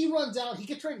 But he runs out, he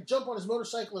gets ready to jump on his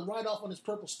motorcycle and ride off on his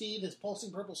purple steed, his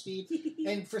pulsing purple steed,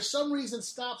 and for some reason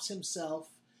stops himself,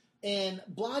 and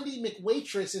Blondie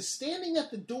McWaitress is standing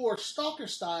at the door, stalker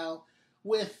style,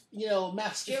 with,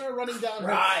 mascara running down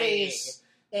her face.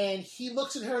 And he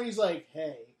looks at her and he's like,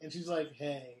 hey. And she's like,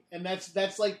 hey. And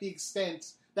that's like the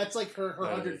extent. That's like her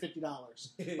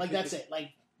 $150. Like, that's it.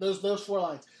 Like, those 4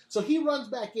 lines. So he runs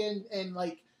back in and,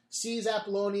 like, sees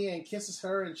Apollonia and kisses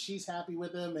her, and she's happy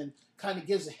with him, and kind of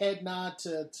gives a head nod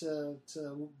to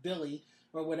Billy,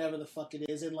 or whatever the fuck it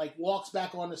is, and, like, walks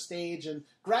back on the stage and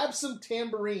grabs some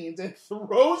tambourines and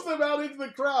throws them out into the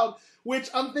crowd, which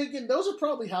I'm thinking, those are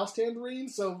probably house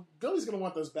tambourines, so Billy's going to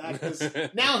want those back, because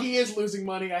now he is losing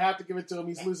money. I have to give it to him.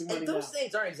 He's losing money now. Those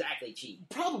things aren't exactly cheap.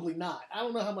 Probably not. I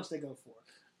don't know how much they go for.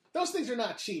 Those things are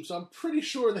not cheap, so I'm pretty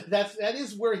sure that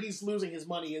is where he's losing his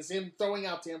money, is him throwing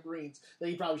out tambourines that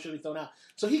he probably should have thrown out.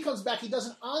 So he comes back, he does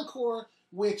an encore,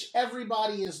 which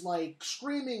everybody is like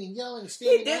screaming and yelling and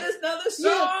standing. He did another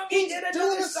song. He did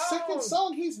another song. Second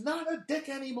song. He's not a dick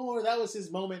anymore. That was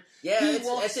his moment. Yeah,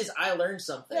 that's his I learned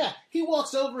something. Yeah, he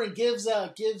walks over and gives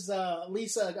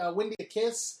Lisa Wendy a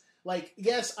kiss. Like,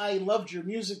 yes, I loved your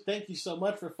music. Thank you so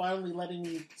much for finally letting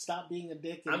me stop being a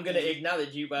dick. I'm going to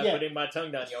acknowledge you by putting my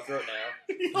tongue down your throat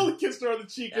now. He only kissed her on the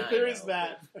cheek, if there is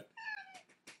that.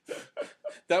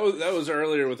 That was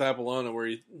earlier with Apollonia, where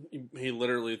he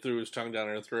literally threw his tongue down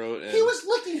her throat. And he was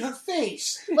licking her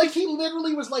face. Like, he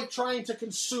literally was, like, trying to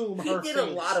consume her face. He did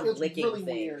a lot of licking really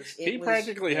things. Weird. He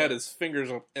practically had his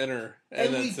fingers up in her.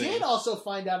 And we did also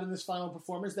find out in this final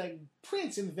performance that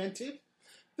Prince invented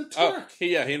the twerk. Oh,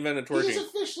 he invented twerking. He is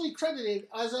officially credited,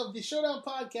 as of the Showdown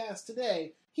podcast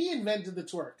today, he invented the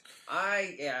twerk.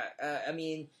 I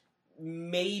mean,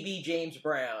 maybe James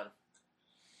Brown.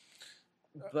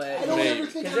 But I don't ever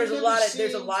think because there's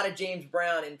seeing... a lot of James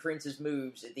Brown in Prince's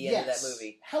moves at the end of that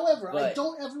movie. However, I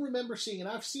don't ever remember seeing, and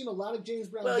I've seen a lot of James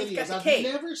Brown videos. I've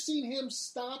never seen him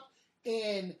stop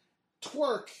and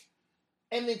twerk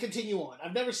and then continue on.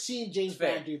 I've never seen James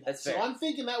Brown do that. That's fair. So I'm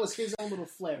thinking that was his own little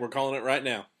flair. We're calling it right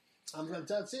now.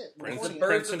 That's it. Prince, the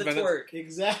birth of the twerk.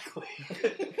 Exactly.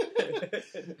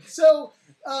 So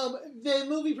the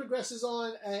movie progresses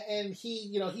on, and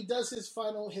he does his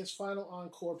final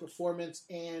encore performance,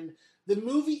 and the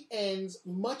movie ends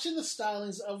much in the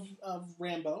stylings of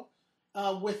Rambo,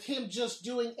 with him just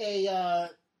doing a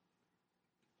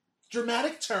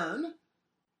dramatic turn.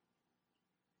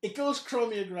 It goes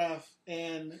chromeograph,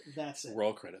 and that's it.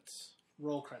 Roll credits.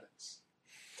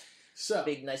 So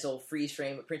big, nice old freeze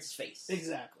frame of Prince's face.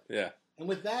 Exactly. Yeah. And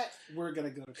with that, we're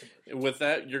going to go to commercial. With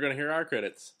that, you're going to hear our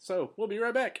credits. So, we'll be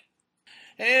right back.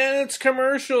 And it's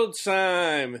commercial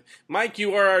time. Mike,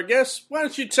 you are our guest. Why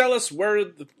don't you tell us where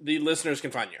the listeners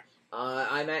can find you?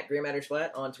 I'm at Grey Matters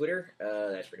Flat on Twitter.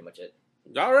 That's pretty much it.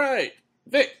 All right.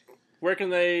 Vic, where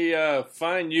can they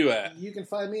find you at? You can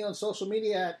find me on social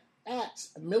media at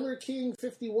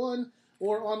MillerKing51,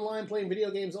 or online playing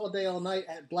video games all day, all night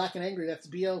at Black and Angry. That's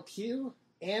BLQ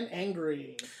and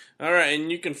Angry. All right,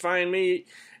 and you can find me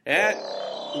at...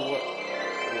 What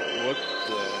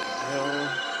the hell?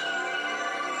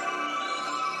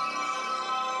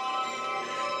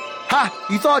 Ha!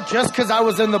 You thought just because I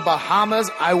was in the Bahamas,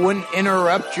 I wouldn't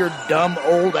interrupt your dumb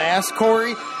old ass,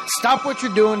 Corey? Stop what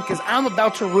you're doing, because I'm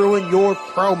about to ruin your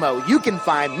promo. You can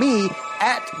find me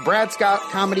at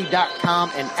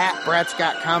BradScottComedy.com and at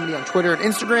BradScottComedy on Twitter and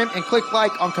Instagram, and click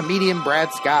like on comedian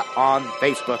Brad Scott on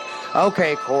Facebook.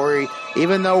 Okay, Corey,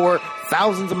 even though we're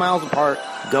thousands of miles apart,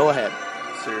 go ahead.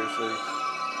 Seriously?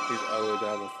 He's all the way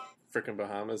down the frickin'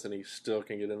 Bahamas and he still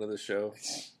can get into the show?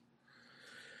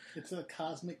 It's the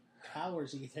cosmic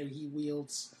powers he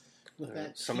wields with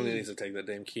that key. Somebody needs to take that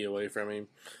damn key away from him.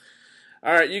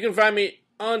 Alright, you can find me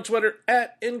on Twitter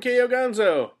at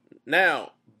NKOGonzo.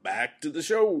 Now, back to the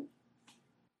show.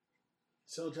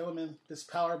 So, gentlemen, this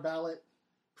power ballot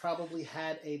probably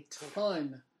had a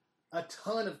ton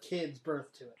of kids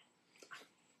birthed to it.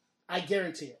 I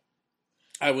guarantee it.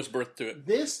 I was birthed to it.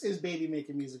 This is baby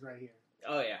making music right here.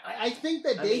 Oh, yeah. I think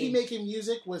that baby making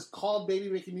music was called baby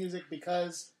making music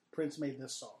because Prince made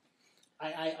this song.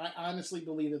 I honestly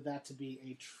believe that to be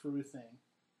a true thing.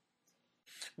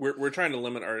 We're trying to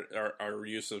limit our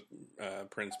use of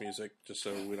Prince music just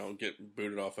so we don't get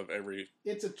booted off of every...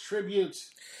 It's a tribute.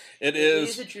 It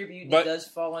is a tribute. But, it does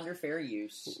fall under fair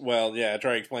use. Well, yeah,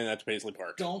 try to explain that to Paisley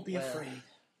Park. Don't be afraid.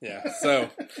 Yeah, so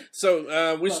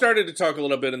we started to talk a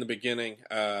little bit in the beginning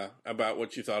about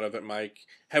what you thought of it, Mike.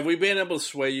 Have we been able to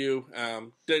sway you?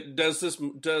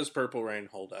 Does Purple Rain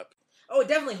hold up? Oh, it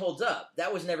definitely holds up.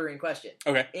 That was never in question.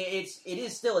 Okay. It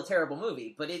is still a terrible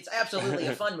movie, but it's absolutely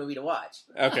a fun movie to watch.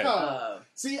 Okay.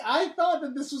 See, I thought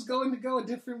that this was going to go a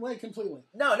different way completely.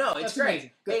 No, it's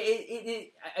great.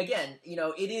 Again,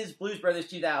 it is Blues Brothers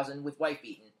 2000 with Wife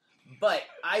Beaten. But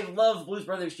I love Blues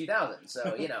Brothers 2000,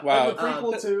 so, Wow.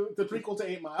 The prequel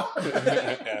to 8 Mile.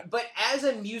 Yeah. But as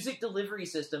a music delivery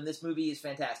system, this movie is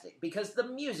fantastic. Because the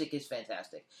music is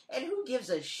fantastic. And who gives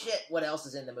a shit what else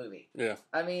is in the movie? Yeah.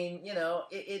 I mean,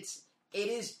 it's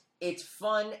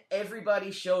fun.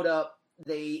 Everybody showed up.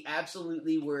 They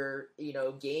absolutely were,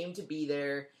 game to be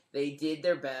there. They did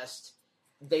their best.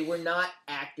 They were not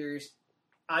actors.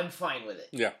 I'm fine with it.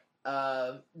 Yeah.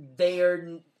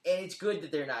 And it's good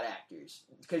that they're not actors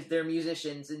because they're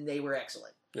musicians and they were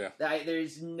excellent. Yeah.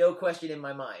 There's no question in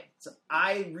my mind. So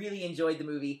I really enjoyed the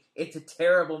movie. It's a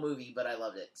terrible movie, but I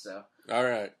loved it. So. All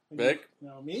right, Vic.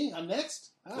 Me? I'm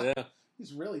next. Yeah.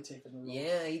 He's really taking the role.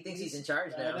 Yeah, he thinks he's in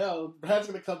charge now. I know. Brad's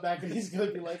going to come back and he's going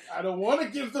to be like, I don't want to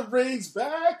give the reins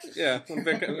back. Yeah. When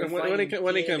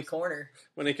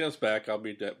he comes back, I'll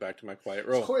be back to my quiet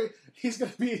role. Corey, he's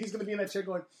going to be in that chair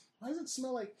going, why does it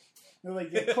smell like... They're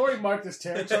like, yeah, Corey marked his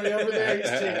territory over there. He's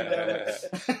taking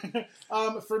it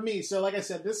over. For me, so like I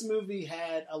said, this movie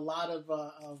had a lot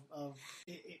of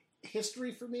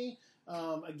history for me.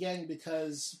 Again,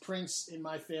 because Prince in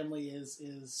my family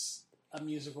is a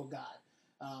musical god.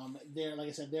 Like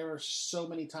I said, there are so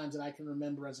many times that I can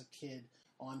remember as a kid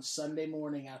on Sunday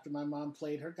morning after my mom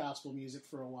played her gospel music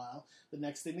for a while. The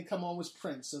next thing to come on was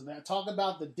Prince. So that talk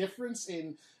about the difference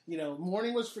in,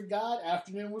 morning was for God,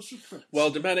 afternoon was for Prince.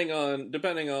 Well, depending on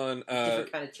different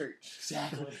kind of church.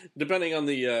 Exactly. Depending on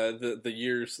the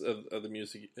years of the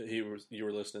music you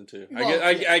were listening to. Well,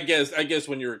 I guess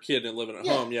when you were a kid and living at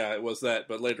home, it was that.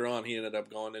 But later on, he ended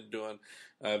up going and doing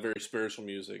very spiritual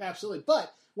music. Absolutely.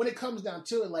 But when it comes down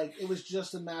to it, like, it was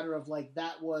just a matter of, like,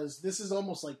 this is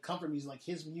almost like comfort music. Like,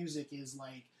 his music is,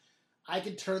 like, I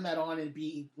could turn that on and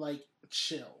be, like,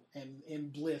 chill and in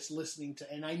bliss listening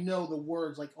to, and I know the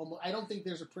words, like, almost, I don't think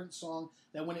there's a Prince song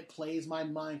that when it plays, my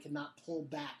mind cannot pull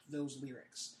back those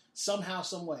lyrics. Somehow,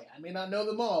 some way. I may not know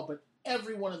them all, but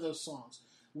every one of those songs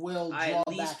will draw I at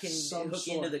least back can some hook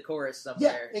sort. into the chorus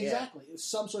somewhere. Yeah, exactly. It's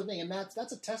some sort of thing, and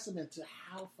that's a testament to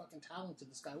how fucking talented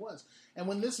this guy was. And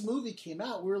when this movie came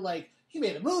out, we were like, he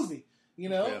made a movie, you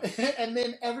know. Yeah. And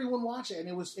then everyone watched it, and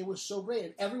it was so great,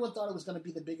 and everyone thought it was going to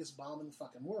be the biggest bomb in the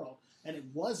fucking world, and it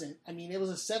wasn't. I mean, it was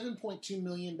a $7.2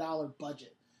 million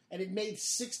budget. And it made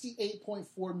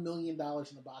 $68.4 million in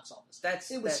the box office.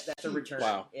 That's a return.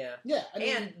 Wow. Yeah. Yeah. I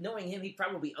mean, and knowing him, he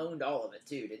probably owned all of it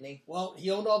too, didn't he? Well,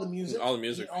 he owned all the music. All the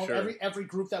music, he owned sure. Every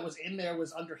group that was in there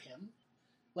was under him.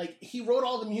 Like, he wrote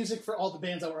all the music for all the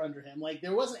bands that were under him. Like,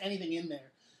 there wasn't anything in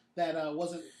there that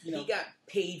wasn't, you know. He got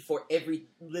paid for every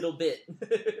little bit.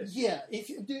 Yeah.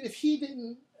 If he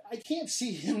didn't, I can't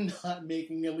see him not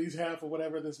making at least half of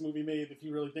whatever this movie made, if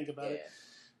you really think about it.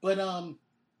 But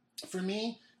for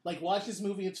me, like, watch this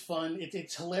movie, it's fun.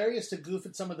 It's hilarious to goof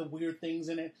at some of the weird things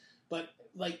in it. But,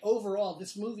 like, overall,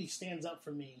 this movie stands up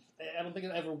for me. I don't think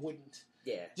it ever wouldn't.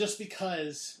 Yeah. Just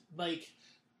because, like,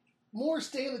 more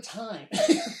Day of the Time.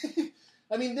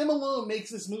 I mean, them alone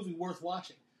makes this movie worth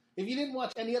watching. If you didn't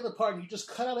watch any other part and you just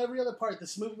cut out every other part,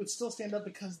 this movie would still stand up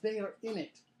because they are in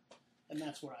it. And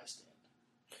that's where I stand.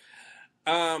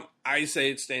 I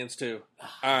say it stands too.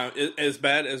 As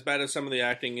bad as some of the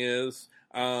acting is,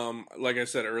 like I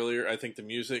said earlier, I think the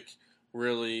music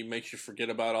really makes you forget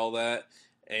about all that,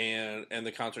 and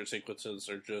the concert sequences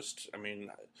are just, I mean,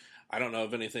 I don't know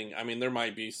of anything. I mean, there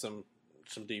might be some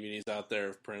DVDs out there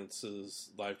of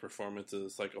Prince's live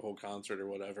performances, like a whole concert or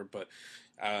whatever, but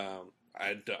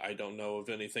I don't know of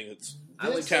anything that's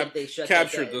captured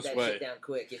this way. Shut down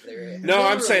quick if they're no,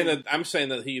 I'm saying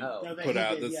that he put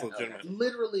out did, this legitimate.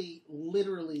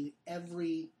 Literally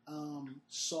every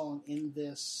song in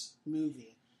this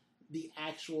movie, the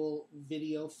actual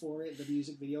video for it, the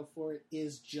music video for it,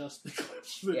 is just the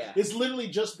clips. Yeah. It's literally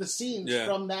just the scenes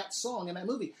from that song in that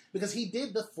movie, because he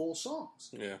did the full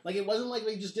songs. Yeah. Like, it wasn't like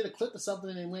they just did a clip of something,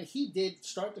 and when he did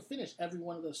start to finish every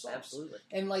one of those songs. Absolutely.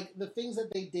 And, like, the things that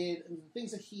they did, and the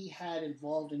things that he had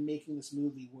involved in making this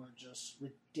movie were just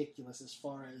ridiculous as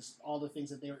far as all the things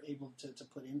that they were able to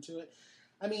put into it.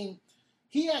 I mean,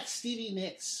 he asked Stevie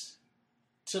Nicks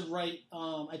to write,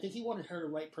 I think he wanted her to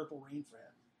write Purple Rain for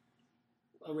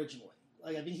him originally.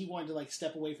 Like, I think he wanted to, like,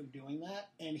 step away from doing that,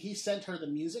 and he sent her the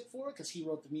music for it, because he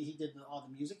wrote he did all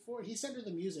the music for it. He sent her the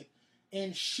music,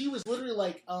 and she was literally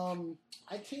like,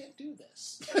 I can't do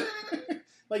this.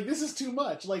 Like, this is too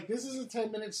much. Like, this is a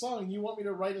 10-minute song, and you want me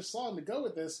to write a song to go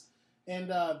with this, and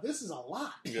this is a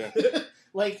lot. Yeah.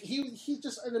 Like, he's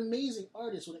just an amazing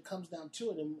artist when it comes down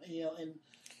to it, and, you know, and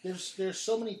there's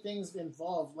so many things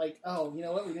involved. Like, oh, you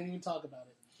know what? We didn't even talk about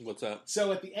it. What's that?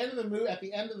 So at the end of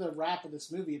the wrap of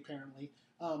this movie, apparently,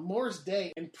 Morris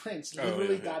Day and Prince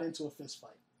literally got into a fist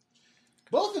fight.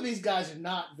 Both of these guys are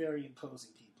not very imposing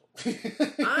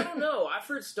people. I don't know. I've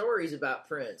heard stories about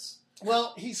Prince.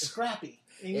 Well, he's scrappy,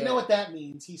 and you know what that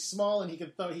means. He's small and he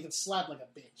can slap like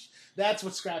a bitch. That's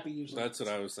what scrappy usually. That's means.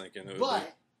 what I was thinking.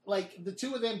 But like, the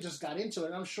two of them just got into it,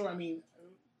 and I'm sure. I mean,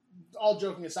 all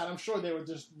joking aside, I'm sure they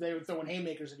were throwing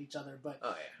haymakers at each other, but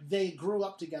they grew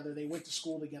up together. They went to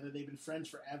school together. They've been friends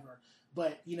forever.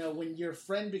 But, you know, when your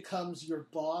friend becomes your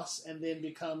boss and then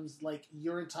becomes, like,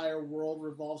 your entire world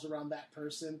revolves around that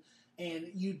person, and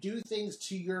you do things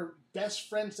to your best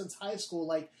friend since high school,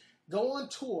 like go on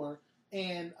tour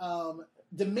and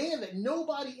demand that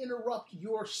nobody interrupt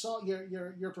your song,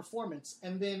 your performance,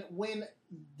 and then when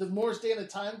the Morris Day and the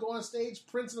Time go on stage,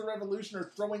 Prince and the Revolution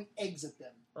are throwing eggs at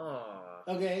them. Aww.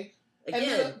 Okay?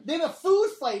 Again. And then a food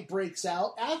fight breaks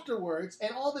out afterwards,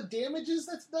 and all the damages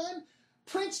that's done,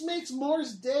 Prince makes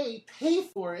Morris Day pay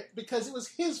for it because it was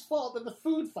his fault that the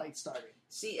food fight started.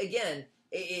 See, again,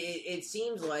 it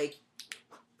seems like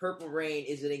Purple Rain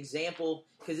is an example,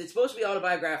 because it's supposed to be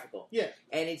autobiographical. Yeah.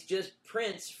 And it's just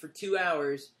Prince for 2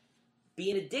 hours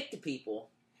being a dick to people,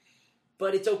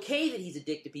 but it's okay that he's a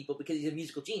dick to people because he's a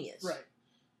musical genius. Right.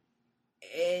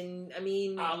 And, I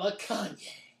mean... A la Kanye.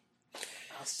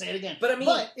 I'll say it again. But I mean,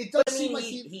 it does seem like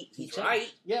he's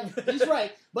right. Yeah, he's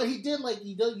right. But he did, like,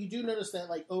 you do notice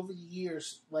that, like, over the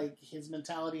years, like, his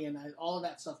mentality and all of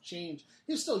that stuff changed.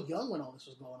 He was still young when all this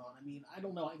was going on. I mean, I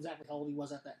don't know exactly how old he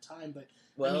was at that time, but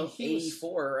well, I mean, he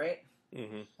 84, was, right?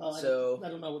 Mm-hmm. So I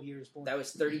don't know what year he was born. That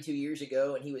was 32 years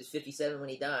ago, and he was 57 when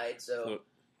he died. So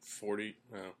 40,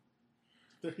 no,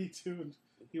 32.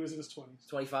 He was in his 20s.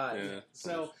 25. Yeah.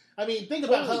 So, I mean, think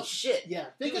about Holy how... shit. Yeah,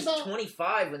 He think was about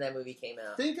 25 when that movie came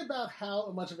out. Think about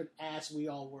how much of an ass we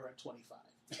all were at 25.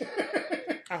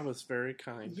 I was very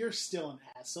kind. You're still an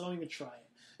ass, so don't even try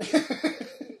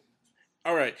it.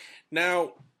 All right.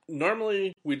 Now,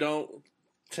 normally we don't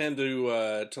tend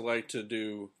to like to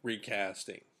do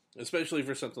recasting, especially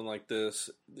for something like this.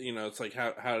 You know, it's like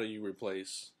how do you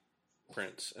replace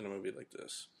Prince in a movie like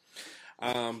this?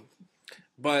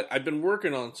 But I've been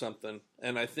working on something,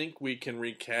 and I think we can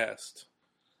recast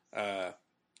for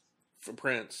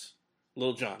Prince,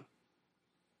 Lil Jon.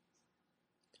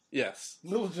 Yes.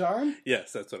 Lil Jon?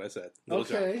 Yes, that's what I said. Lil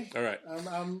Okay. Jon. All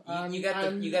right. You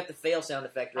got the fail sound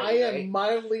effect I ready, am right?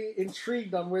 mildly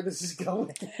intrigued on where this is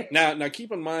going. Now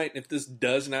keep in mind, if this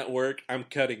does not work, I'm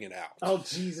cutting it out. Oh,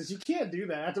 Jesus. You can't do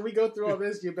that. After we go through all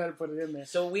this, you better put it in there.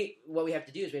 So what we have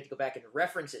to do is we have to go back and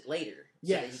reference it later,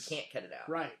 so that you can't cut it out.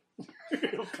 Right.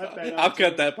 You'll cut that out I'll too.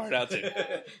 cut that part out too.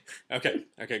 Okay,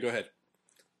 go ahead.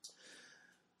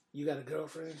 You got a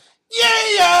girlfriend?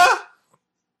 Yeah!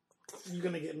 You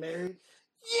gonna get married?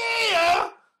 Yeah!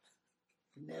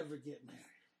 Never get married.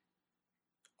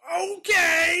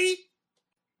 Okay!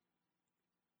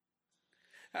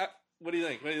 What do you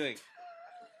think?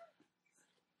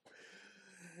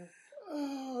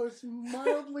 Oh, it's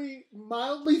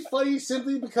mildly funny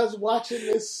simply because watching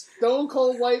this Stone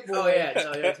Cold White Boy Oh yeah,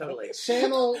 no, yeah, totally.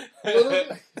 channel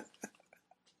little...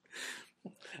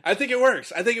 I think it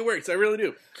works. I really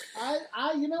do.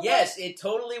 I you know Yes, what? it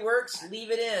totally works. Leave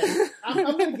it in. I'm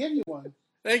gonna give you one.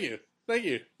 Thank you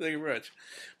very much.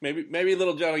 Maybe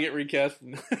Little John will get recast.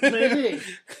 Maybe.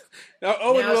 Now,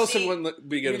 Owen Now, Wilson see, wouldn't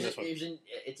be good in this one.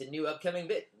 It's a new upcoming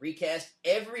bit. Recast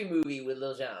every movie with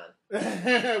Lil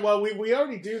Jon. Well, we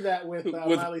already do that with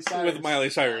Miley Cyrus. With Miley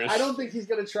Cyrus. I don't think he's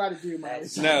gonna try to do Miley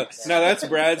That's- Cyrus. No, that's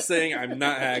Brad's thing. I'm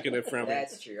not hacking it from him.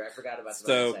 That's true. I forgot about the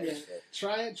So- Miley Cyrus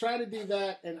bit. Try to do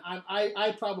that, and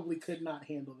I probably could not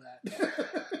handle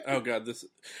that. Oh God, this.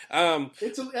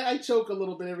 I choke a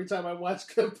little bit every time I watch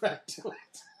Go Back to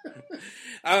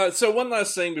It. So one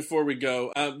last thing before we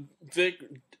go, Vic,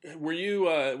 were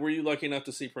you lucky enough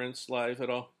to see Prince live at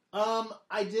all?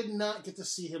 I did not get to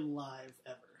see him live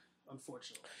ever,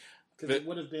 unfortunately, because it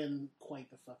would have been quite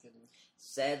the fucking.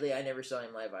 Sadly, I never saw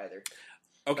him live either.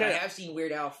 But I Okay. have seen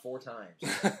Weird Al 4 times.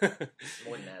 More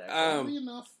than that, actually. Oddly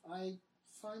enough, I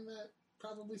find that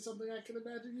probably something I can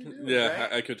imagine you do. Yeah,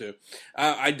 Right? I could too.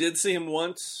 I did see him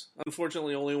once,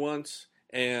 unfortunately, only once,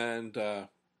 and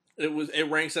it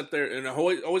ranks up there, and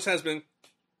it always has been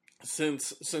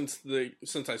since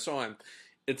I saw him.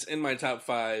 It's in my top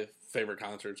 5 favorite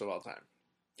concerts of all time,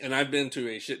 and I've been to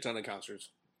a shit ton of concerts.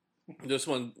 This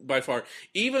one by far,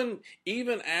 even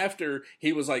after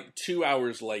he was like 2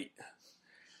 hours late.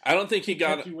 I don't think he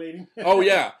got. Kept you waiting. Oh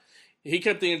yeah, he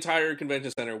kept the entire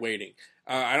convention center waiting.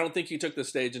 I don't think he took the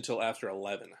stage until after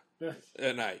 11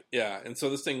 at night. Yeah, and so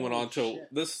this thing went Holy on till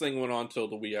shit.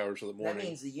 the wee hours of the morning. That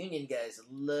means the Union guys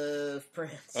love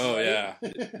Prince. Oh right?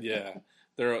 yeah.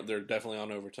 They're definitely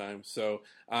on overtime. So,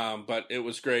 but it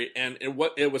was great, and it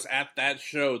was at that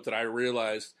show that I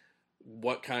realized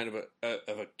what kind of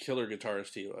a killer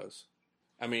guitarist he was.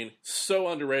 I mean, so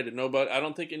underrated. I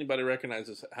don't think anybody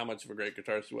recognizes how much of a great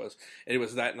guitarist he was. And it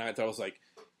was that night that I was like,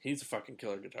 he's a fucking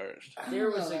killer guitarist. I There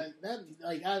don't was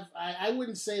know, I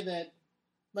wouldn't say that.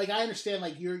 Like, I understand,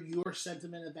 like, your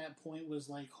sentiment at that point was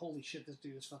like, holy shit, this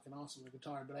dude is fucking awesome with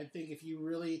guitar. But I think if you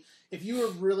were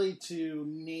really to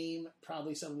name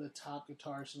probably some of the top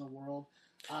guitarists in the world,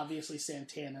 obviously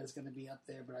Santana is going to be up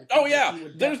there. But I think Oh, yeah, that he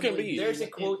would there's gonna definitely be- There's a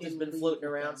quote that's in been league floating with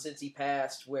around them. since he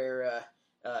passed where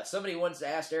somebody once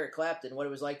asked Eric Clapton what it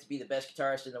was like to be the best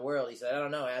guitarist in the world. He said, I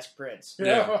don't know, ask Prince.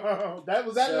 Yeah. that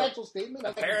was an So, actual statement.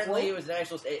 That's like a Apparently, quote? it was an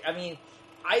actual state. I mean,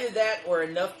 either that or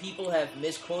enough people have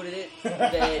misquoted it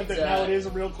that that, now it is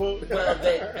a real quote. well,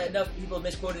 that enough people have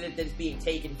misquoted it that it's being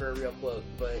taken for a real quote.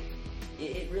 But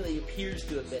it really appears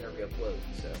to have been a real quote.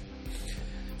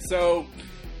 So,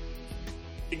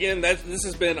 again, this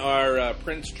has been our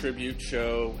Prince tribute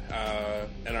show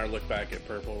and our look back at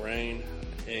Purple Rain.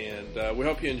 And we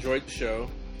hope you enjoyed the show.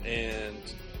 And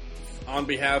on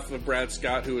behalf of Brad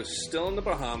Scott, who is still in the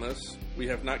Bahamas, we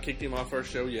have not kicked him off our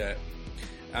show yet.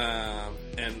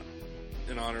 And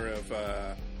in honor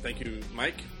of, thank you,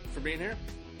 Mike, for being here.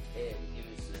 It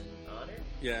was an honor.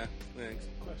 Yeah, thanks.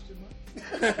 Question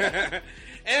mark?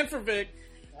 And for Vic,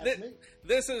 That's me.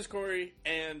 this is Corey,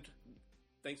 and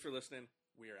thanks for listening.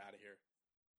 We are out of here.